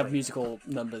 if they have musical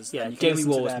numbers, then you can Jamie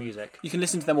Wall's music. You can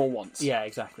listen to them all once. Yeah,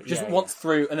 exactly. Just once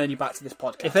through, and then you're back to this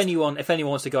podcast. If anyone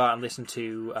wants to go out and listen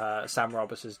to Sam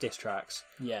Roberts' diss tracks,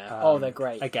 they're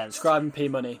great. Against Scribe and P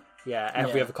Money. Yeah,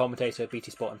 every other commentator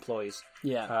BT Sport employs.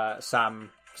 Yeah.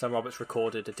 Sam Roberts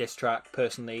recorded a diss track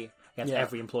personally against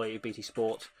every employee of BT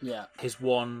Sport. Yeah. His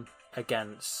one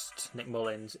against Nick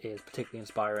Mullins is particularly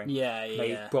inspiring.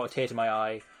 He brought a tear to my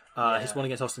eye. His one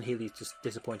against Austin Healy is just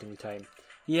disappointingly tame.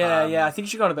 I think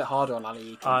she got a bit harder on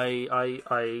Ali Eakin.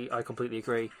 I completely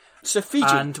agree. So Fiji,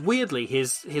 and weirdly,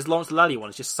 his Lawrence Lally one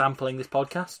is just sampling this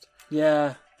podcast.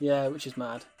 Yeah, which is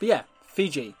mad. But yeah,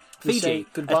 Fiji. We say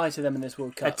goodbye to them in this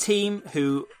World Cup. A team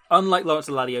who, unlike Lawrence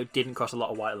Lalio, didn't cross a lot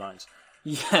of white lines.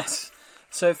 Yes.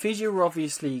 So Fiji were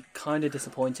obviously kind of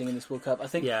disappointing in this World Cup. I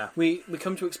think we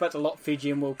come to expect a lot of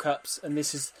Fijian World Cups, and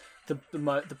this is the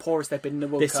poorest they've been in the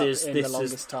World Cup in the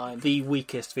longest time. The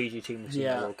weakest Fiji team we've seen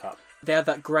in the World Cup. They had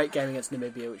that great game against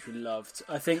Namibia, which we loved.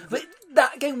 I think, but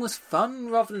that game was fun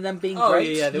rather than them being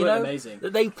great. Yeah, they were amazing.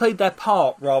 They played their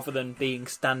part rather than being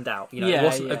standout. It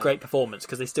wasn't a great performance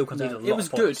because they still conceded a lot. It was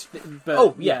of points. good,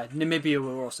 but Namibia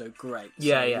were also great.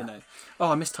 So,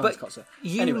 I missed Thomas Kotzer.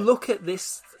 You look at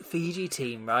this Fiji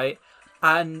team, right,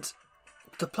 and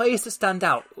the players that stand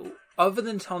out, other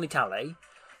than Tani Tale,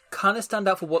 kind of stand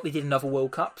out for what they did in other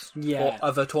World Cups or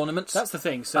other tournaments. That's the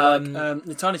thing. So,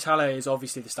 Natani Tale is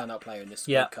obviously the standout player in this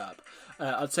World Cup.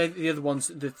 I'd say the other ones,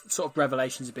 the sort of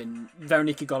revelations have been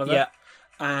Veronika Goliver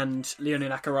and Leonie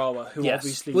Nakarawa, who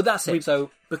obviously... Well, that's it.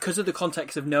 So, because of the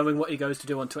context of knowing what he goes to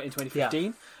do in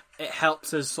 2015... It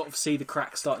helps us sort of see the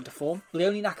cracks starting to form.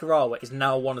 Leonie Nakarawa is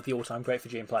now one of the all-time great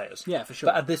Fijian players. Yeah, for sure.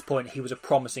 But at this point, he was a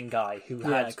promising guy who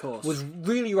was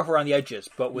really rough around the edges,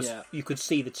 but you could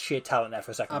see the sheer talent there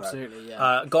for a second row. Absolutely,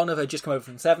 yeah. Gonov had just come over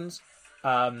from Sevens,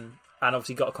 and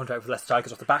obviously got a contract with Leicester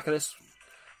Tigers off the back of this,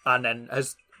 and then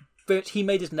he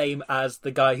made his name as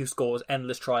the guy who scores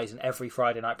endless tries in every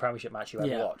Friday night Premiership match you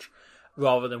ever watch,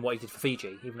 rather than what he did for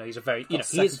Fiji, even though he's a very... he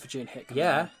is Fijian hit.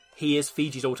 He is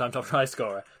Fiji's all-time top try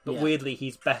scorer, but weirdly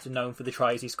he's better known for the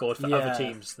tries he scored for other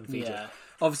teams than Fiji. Yeah.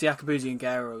 Obviously, Akabuzi and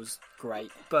Guerrero was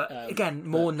great, but again,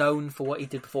 more known for what he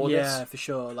did before this. Yeah, for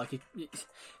sure. Like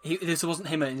this wasn't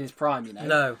him in his prime,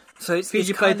 No, so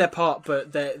Fiji played their part,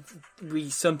 but we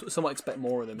somewhat expect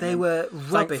more of them. They were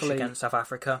rubbish against South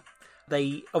Africa.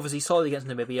 They obviously solid against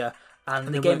Namibia.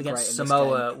 And the game against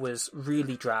Samoa was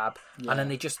really drab. Yeah. And then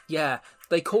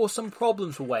they caused some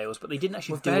problems for Wales, but they didn't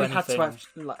actually do anything. Had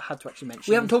to actually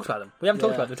mention We haven't talked about them. We haven't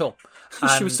talked about them at all.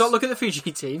 Should we start looking at the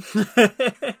Fiji team?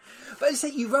 But I say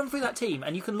you run through that team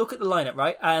and you can look at the lineup,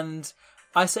 right? And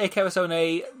I say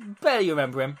Keresone, barely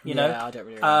remember him, you know. I don't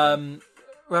really remember him.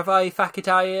 Ravai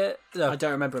Fakataya. No, I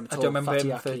don't remember him at all. I don't remember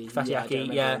him for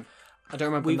Fatiaki. I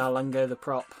don't remember Nalanga, the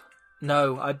prop.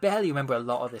 No, I barely remember a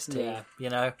lot of this team, you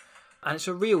know. And it's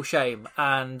a real shame.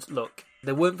 And look,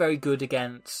 they weren't very good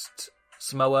against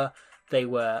Samoa. They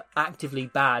were actively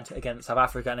bad against South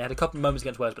Africa. And they had a couple of moments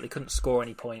against Wales, but they couldn't score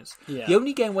any points. Yeah. The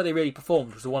only game where they really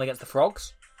performed was the one against the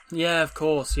Frogs. Yeah, of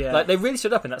course, yeah. Like, they really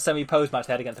stood up in that semi-pose match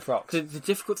they had against the Frogs. The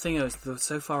difficult thing is they were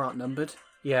so far outnumbered.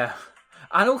 Yeah.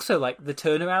 And also, like, the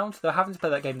turnaround. They're having to play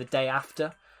that game the day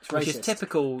after. Which is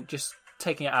typical, just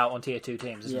taking it out on Tier 2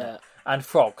 teams, isn't it? And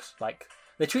Frogs, like,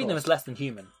 they're treating them as less than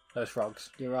human. Those frogs.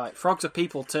 You're right. Frogs are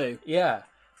people too. Yeah.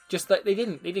 Just that they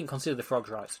didn't consider the frogs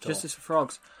rights at all. Justice for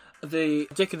frogs. The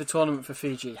dick of the tournament for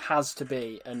Fiji has to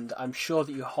be, and I'm sure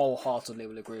that you wholeheartedly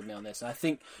will agree with me on this, and I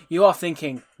think you are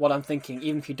thinking what I'm thinking,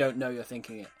 even if you don't know you're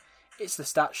thinking it. It's the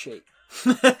stat sheet.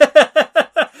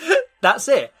 That's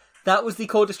it. That was the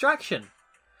core distraction.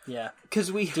 Yeah. Because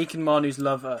Deacon Manu's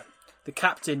lover, the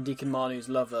captain Deacon Manu's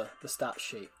lover, the stat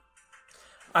sheet.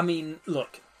 I mean,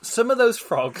 look, some of those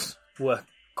frogs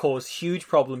caused huge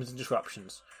problems and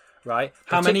disruptions, right?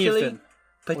 How many of them?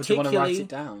 Or do you want to write it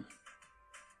down?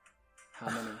 How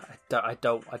many? I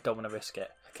don't want to risk it.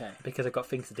 Okay. Because I've got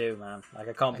things to do, man. Like,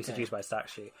 I can't be seduced by a stat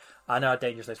sheet. I know how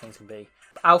dangerous those things can be.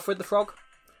 Alfred the Frog,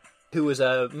 who was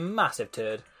a massive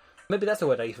turd. Maybe that's the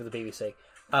word I use for the BBC.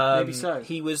 Maybe so.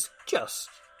 He was just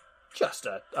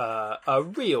a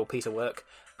real piece of work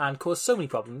and caused so many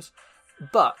problems.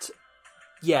 But,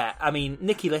 yeah, I mean,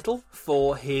 Nicky Little,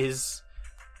 for his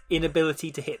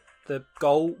inability to hit the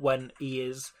goal when he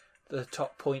is the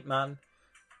top point man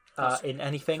in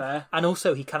anything. Fair. And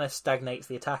also he kind of stagnates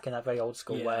the attack in that very old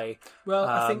school way. Well,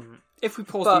 I think if we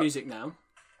pause the music now,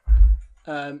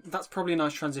 that's probably a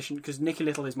nice transition because Nicky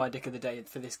Little is my dick of the day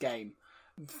for this game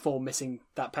for missing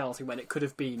that penalty when it could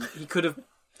have been... He could have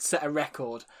set a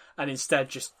record and instead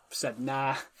just said,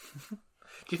 nah. Do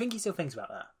you think he still thinks about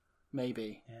that?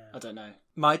 Maybe. Yeah. I don't know.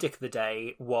 My dick of the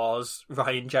day was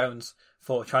Ryan Jones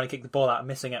for trying to kick the ball out and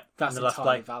missing it. That's in the last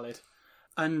entirely play. Valid.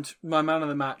 And my man of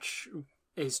the match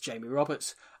is Jamie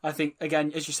Roberts. I think,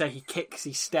 again, as you say, he kicks,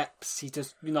 he steps, he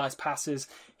does nice passes,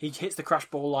 he hits the crash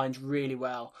ball lines really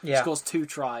well. Yeah. Scores 2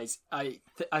 tries.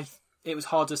 It was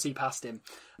hard to see past him.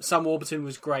 Sam Warburton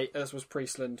was great, as was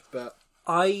Priestland, but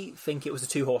I think it was a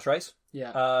 2-horse race.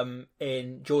 Yeah.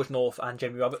 In George North and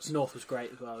Jamie Roberts. North was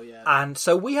great as well, yeah. And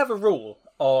so we have a rule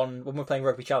on when we're playing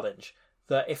Rugby Challenge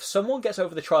that if someone gets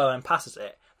over the try line and passes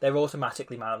it, they're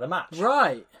automatically man of the match.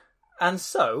 Right. And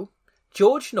so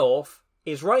George North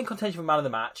is right in contention for man of the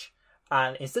match,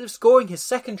 and instead of scoring his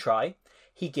second try,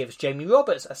 he gives Jamie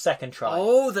Roberts a second try.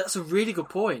 Oh, that's a really good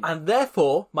point. And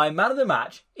therefore, my man of the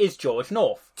match is George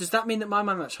North. Does that mean that my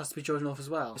man of the match has to be George North as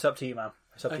well? It's up to you, man.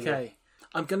 It's up to you. Okay.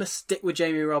 I'm going to stick with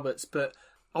Jamie Roberts, but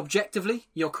objectively,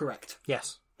 you're correct.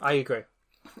 Yes, I agree.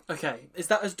 Okay. Is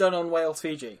that as done on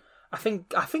Wales-Fiji? I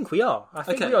think we are. I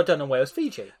think Okay. we are done on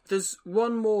Wales-Fiji. There's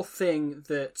one more thing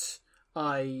that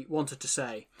I wanted to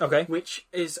say. Okay. Which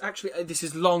is actually, this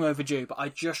is long overdue, but I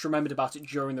just remembered about it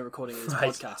during the recording of this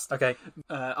podcast. Okay.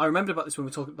 I remembered about this when we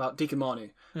were talking about Deacon Manu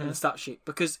and the stat sheet,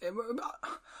 because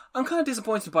I'm kind of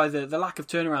disappointed by the lack of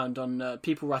turnaround on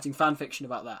people writing fan fiction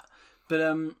about that.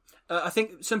 But I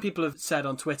think some people have said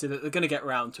on Twitter that they're going to get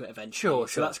around to it eventually. Sure.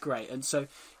 So that's great. And so,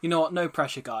 you know what? No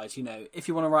pressure, guys. You know, if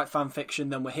you want to write fan fiction,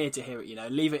 then we're here to hear it. You know,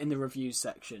 leave it in the reviews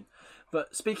section.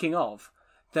 But speaking of,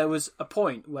 there was a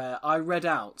point where I read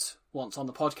out once on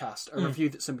the podcast a review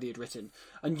that somebody had written,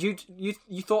 and you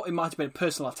thought it might have been a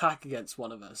personal attack against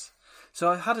one of us.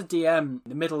 So I had a DM in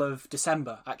the middle of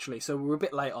December, actually, so we're a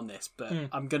bit late on this, but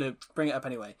I'm going to bring it up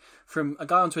anyway, from a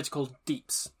guy on Twitter called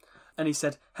Deeps. And he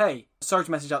said, "Hey, sorry to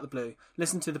message out the blue.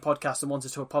 Listened to the podcast and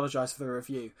wanted to apologise for the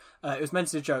review. It was meant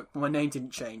as a joke, but my name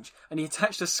didn't change." And he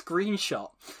attached a screenshot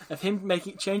of him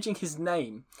changing his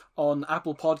name on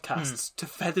Apple Podcasts to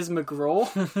Feathers McGraw.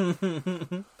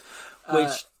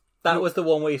 Which, that was the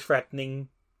one where he's threatening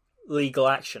legal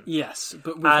action. Yes,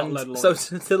 but we've got a load of so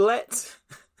lawyers.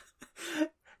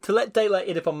 to let daylight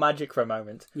in upon magic for a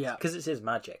moment, Yeah. because it is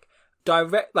magic.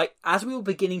 As we were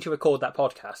beginning to record that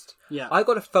podcast, Yeah. I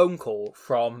got a phone call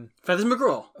from Feathers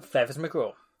McGraw. Feathers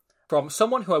McGraw, from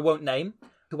someone who I won't name,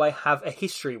 who I have a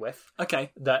history with.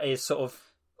 Okay. That is sort of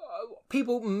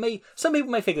some people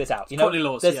may figure this out. You know, Courtney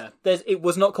Laws, it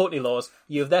was not Courtney Laws.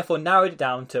 You have therefore narrowed it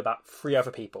down to about 3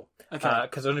 other people. Okay.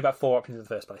 Because there's only about 4 options in the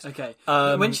first place. Okay.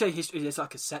 When When you say history, it's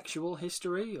like a sexual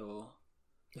history, or?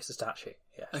 It's a statue.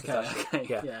 Yeah.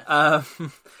 Okay. Yeah.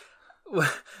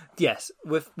 Yes,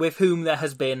 with whom there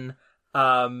has been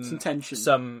Some tension.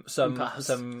 some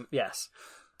Impasse. yes,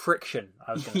 friction.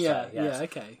 I was going to Yeah, say. Yes. yeah,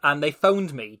 okay. And they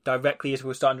phoned me directly as we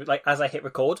were starting, as I hit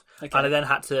record, Okay. and I then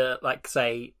had to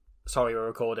say, "Sorry, we're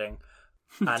recording,"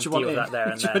 and Do you deal want with in? that there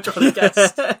and Do then. you want to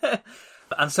guess?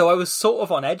 And so I was sort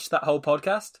of on edge that whole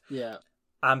podcast, Yeah.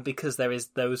 and because there is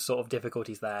those sort of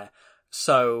difficulties there,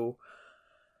 so.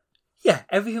 Yeah,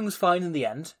 everything was fine in the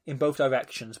end, in both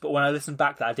directions, but when I listened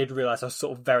back to that, I did realise I was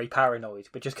sort of very paranoid,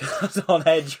 but just because I was on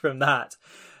edge from that.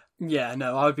 Yeah,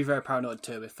 no, I would be very paranoid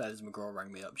too if Feathers McGraw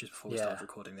rang me up just before we Yeah. started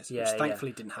recording this, Yeah, which yeah.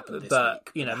 thankfully didn't happen this But,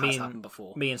 week. you know, it me has and, happened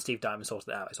before. me and Steve Diamond sorted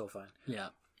it out, it's all fine. Yeah.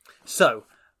 So,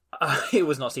 it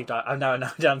was not Steve Diamond, I'm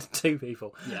now down to 2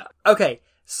 people. Yeah. Okay,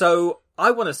 so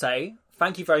I want to say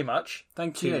thank you very much.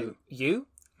 Thank to you,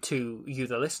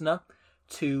 the listener,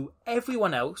 to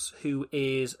everyone else who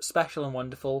is special and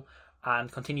wonderful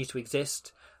and continues to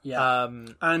exist. Yeah.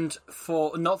 And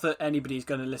for, not that anybody's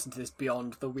going to listen to this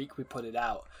beyond the week we put it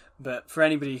out, but for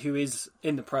anybody who is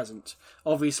in the present,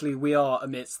 obviously we are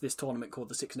amidst this tournament called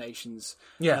the Six Nations.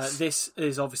 Yes. This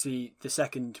is obviously the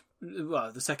second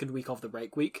week of the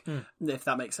break week, if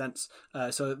that makes sense.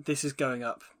 So this is going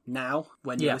up now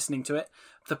when you're listening to it.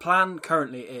 The plan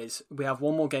currently is we have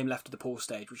one more game left of the pool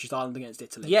stage, which is Ireland against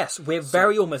Italy. Yes, we're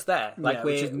very almost there.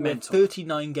 which is We're mental.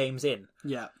 39 games in.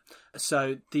 Yeah.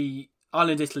 So the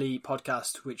Ireland-Italy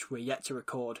podcast, which we're yet to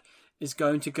record, is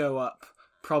going to go up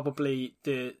probably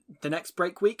the next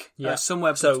break week. Yeah.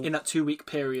 Somewhere So, in that 2-week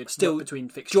period still between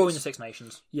fixtures. During the Six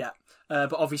Nations. Yeah.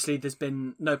 But obviously there's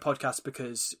been no podcast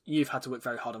because you've had to work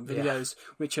very hard on videos,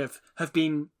 which have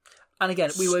been... And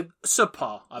again, we were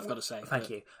subpar, I've got to say.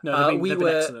 Thank you. No, they've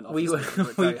been excellent. Obviously. They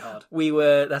worked very hard. We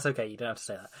were. That's okay. You don't have to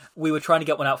say that. We were trying to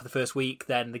get one out for the first week.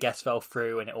 Then the guests fell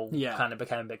through, and it all kind of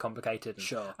became a bit complicated. And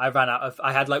Sure. I ran out of.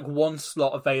 I had one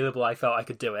slot available. I felt I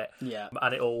could do it. Yeah.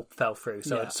 And it all fell through.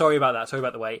 So sorry about that. Sorry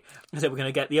about the wait. I said we're going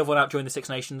to get the other one out during the Six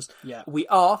Nations. Yeah. We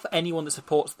are, for anyone that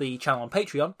supports the channel on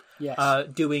Patreon. Yes.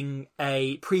 Doing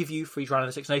a preview for each round of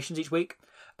the Six Nations each week.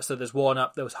 So there's one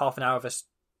up. There was half an hour of us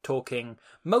talking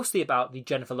mostly about the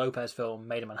Jennifer Lopez film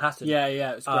Made in Manhattan. Yeah,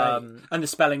 it was great. And the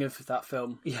spelling of that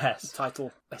film. Yes.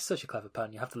 Title. It's such a clever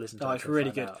pun. You have to listen to it. Oh, it's to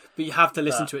really find good. out. But you have to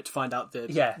listen to it to find out how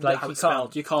you it's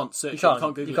spelled. You can't search You can't, it. You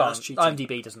can't Google you it. can't. That's cheating.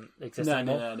 IMDb doesn't exist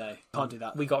anymore. No. Can't do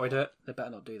that. We got rid of it. They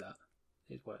better not do that.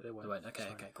 They won't. They won't. Okay,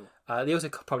 cool. They also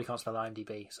probably can't spell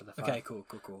IMDb, so they're fine. Okay,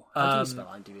 cool. How do you spell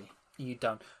IMDb? You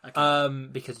don't. Okay.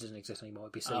 Because it doesn't exist anymore.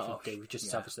 It'd be silly if you do. We've just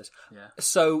established this. Yeah.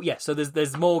 So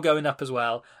there's more going up as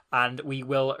well, and we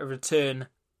will return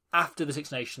after the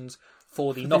Six Nations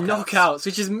for the knockouts.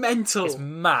 Which is mental.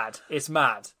 It's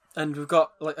mad. And we've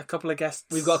got like a couple of guests.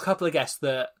 We've got a couple of guests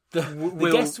that the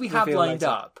guests we have lined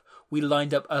up. We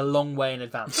lined up a long way in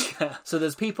advance. Yeah. So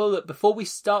there's people that before we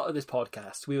started this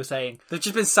podcast, we were saying they've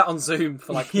just been sat on Zoom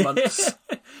for like months,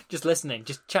 just listening,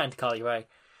 just chatting to Carly Rae.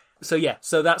 So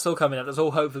so that's all coming up. That's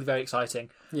all hopefully very exciting.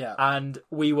 Yeah. And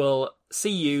we will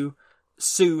see you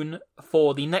soon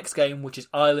for the next game, which is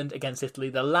Ireland against Italy,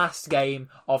 the last game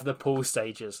of the pool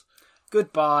stages.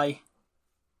 Goodbye.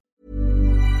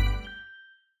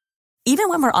 Even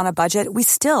when we're on a budget, we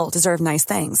still deserve nice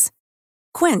things.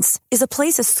 Quince is a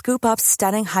place to scoop up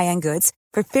stunning high-end goods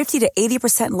for 50 to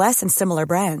 80% less than similar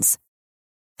brands.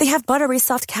 They have buttery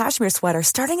soft cashmere sweaters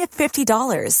starting at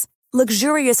 $50,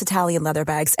 luxurious Italian leather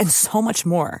bags, and so much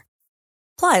more.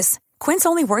 Plus, Quince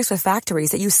only works with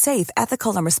factories that use safe,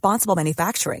 ethical, and responsible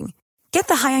manufacturing. Get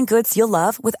the high-end goods you'll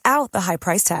love without the high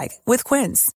price tag with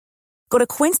Quince. Go to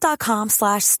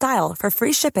quince.com/style for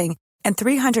free shipping and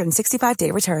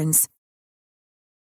 365-day returns.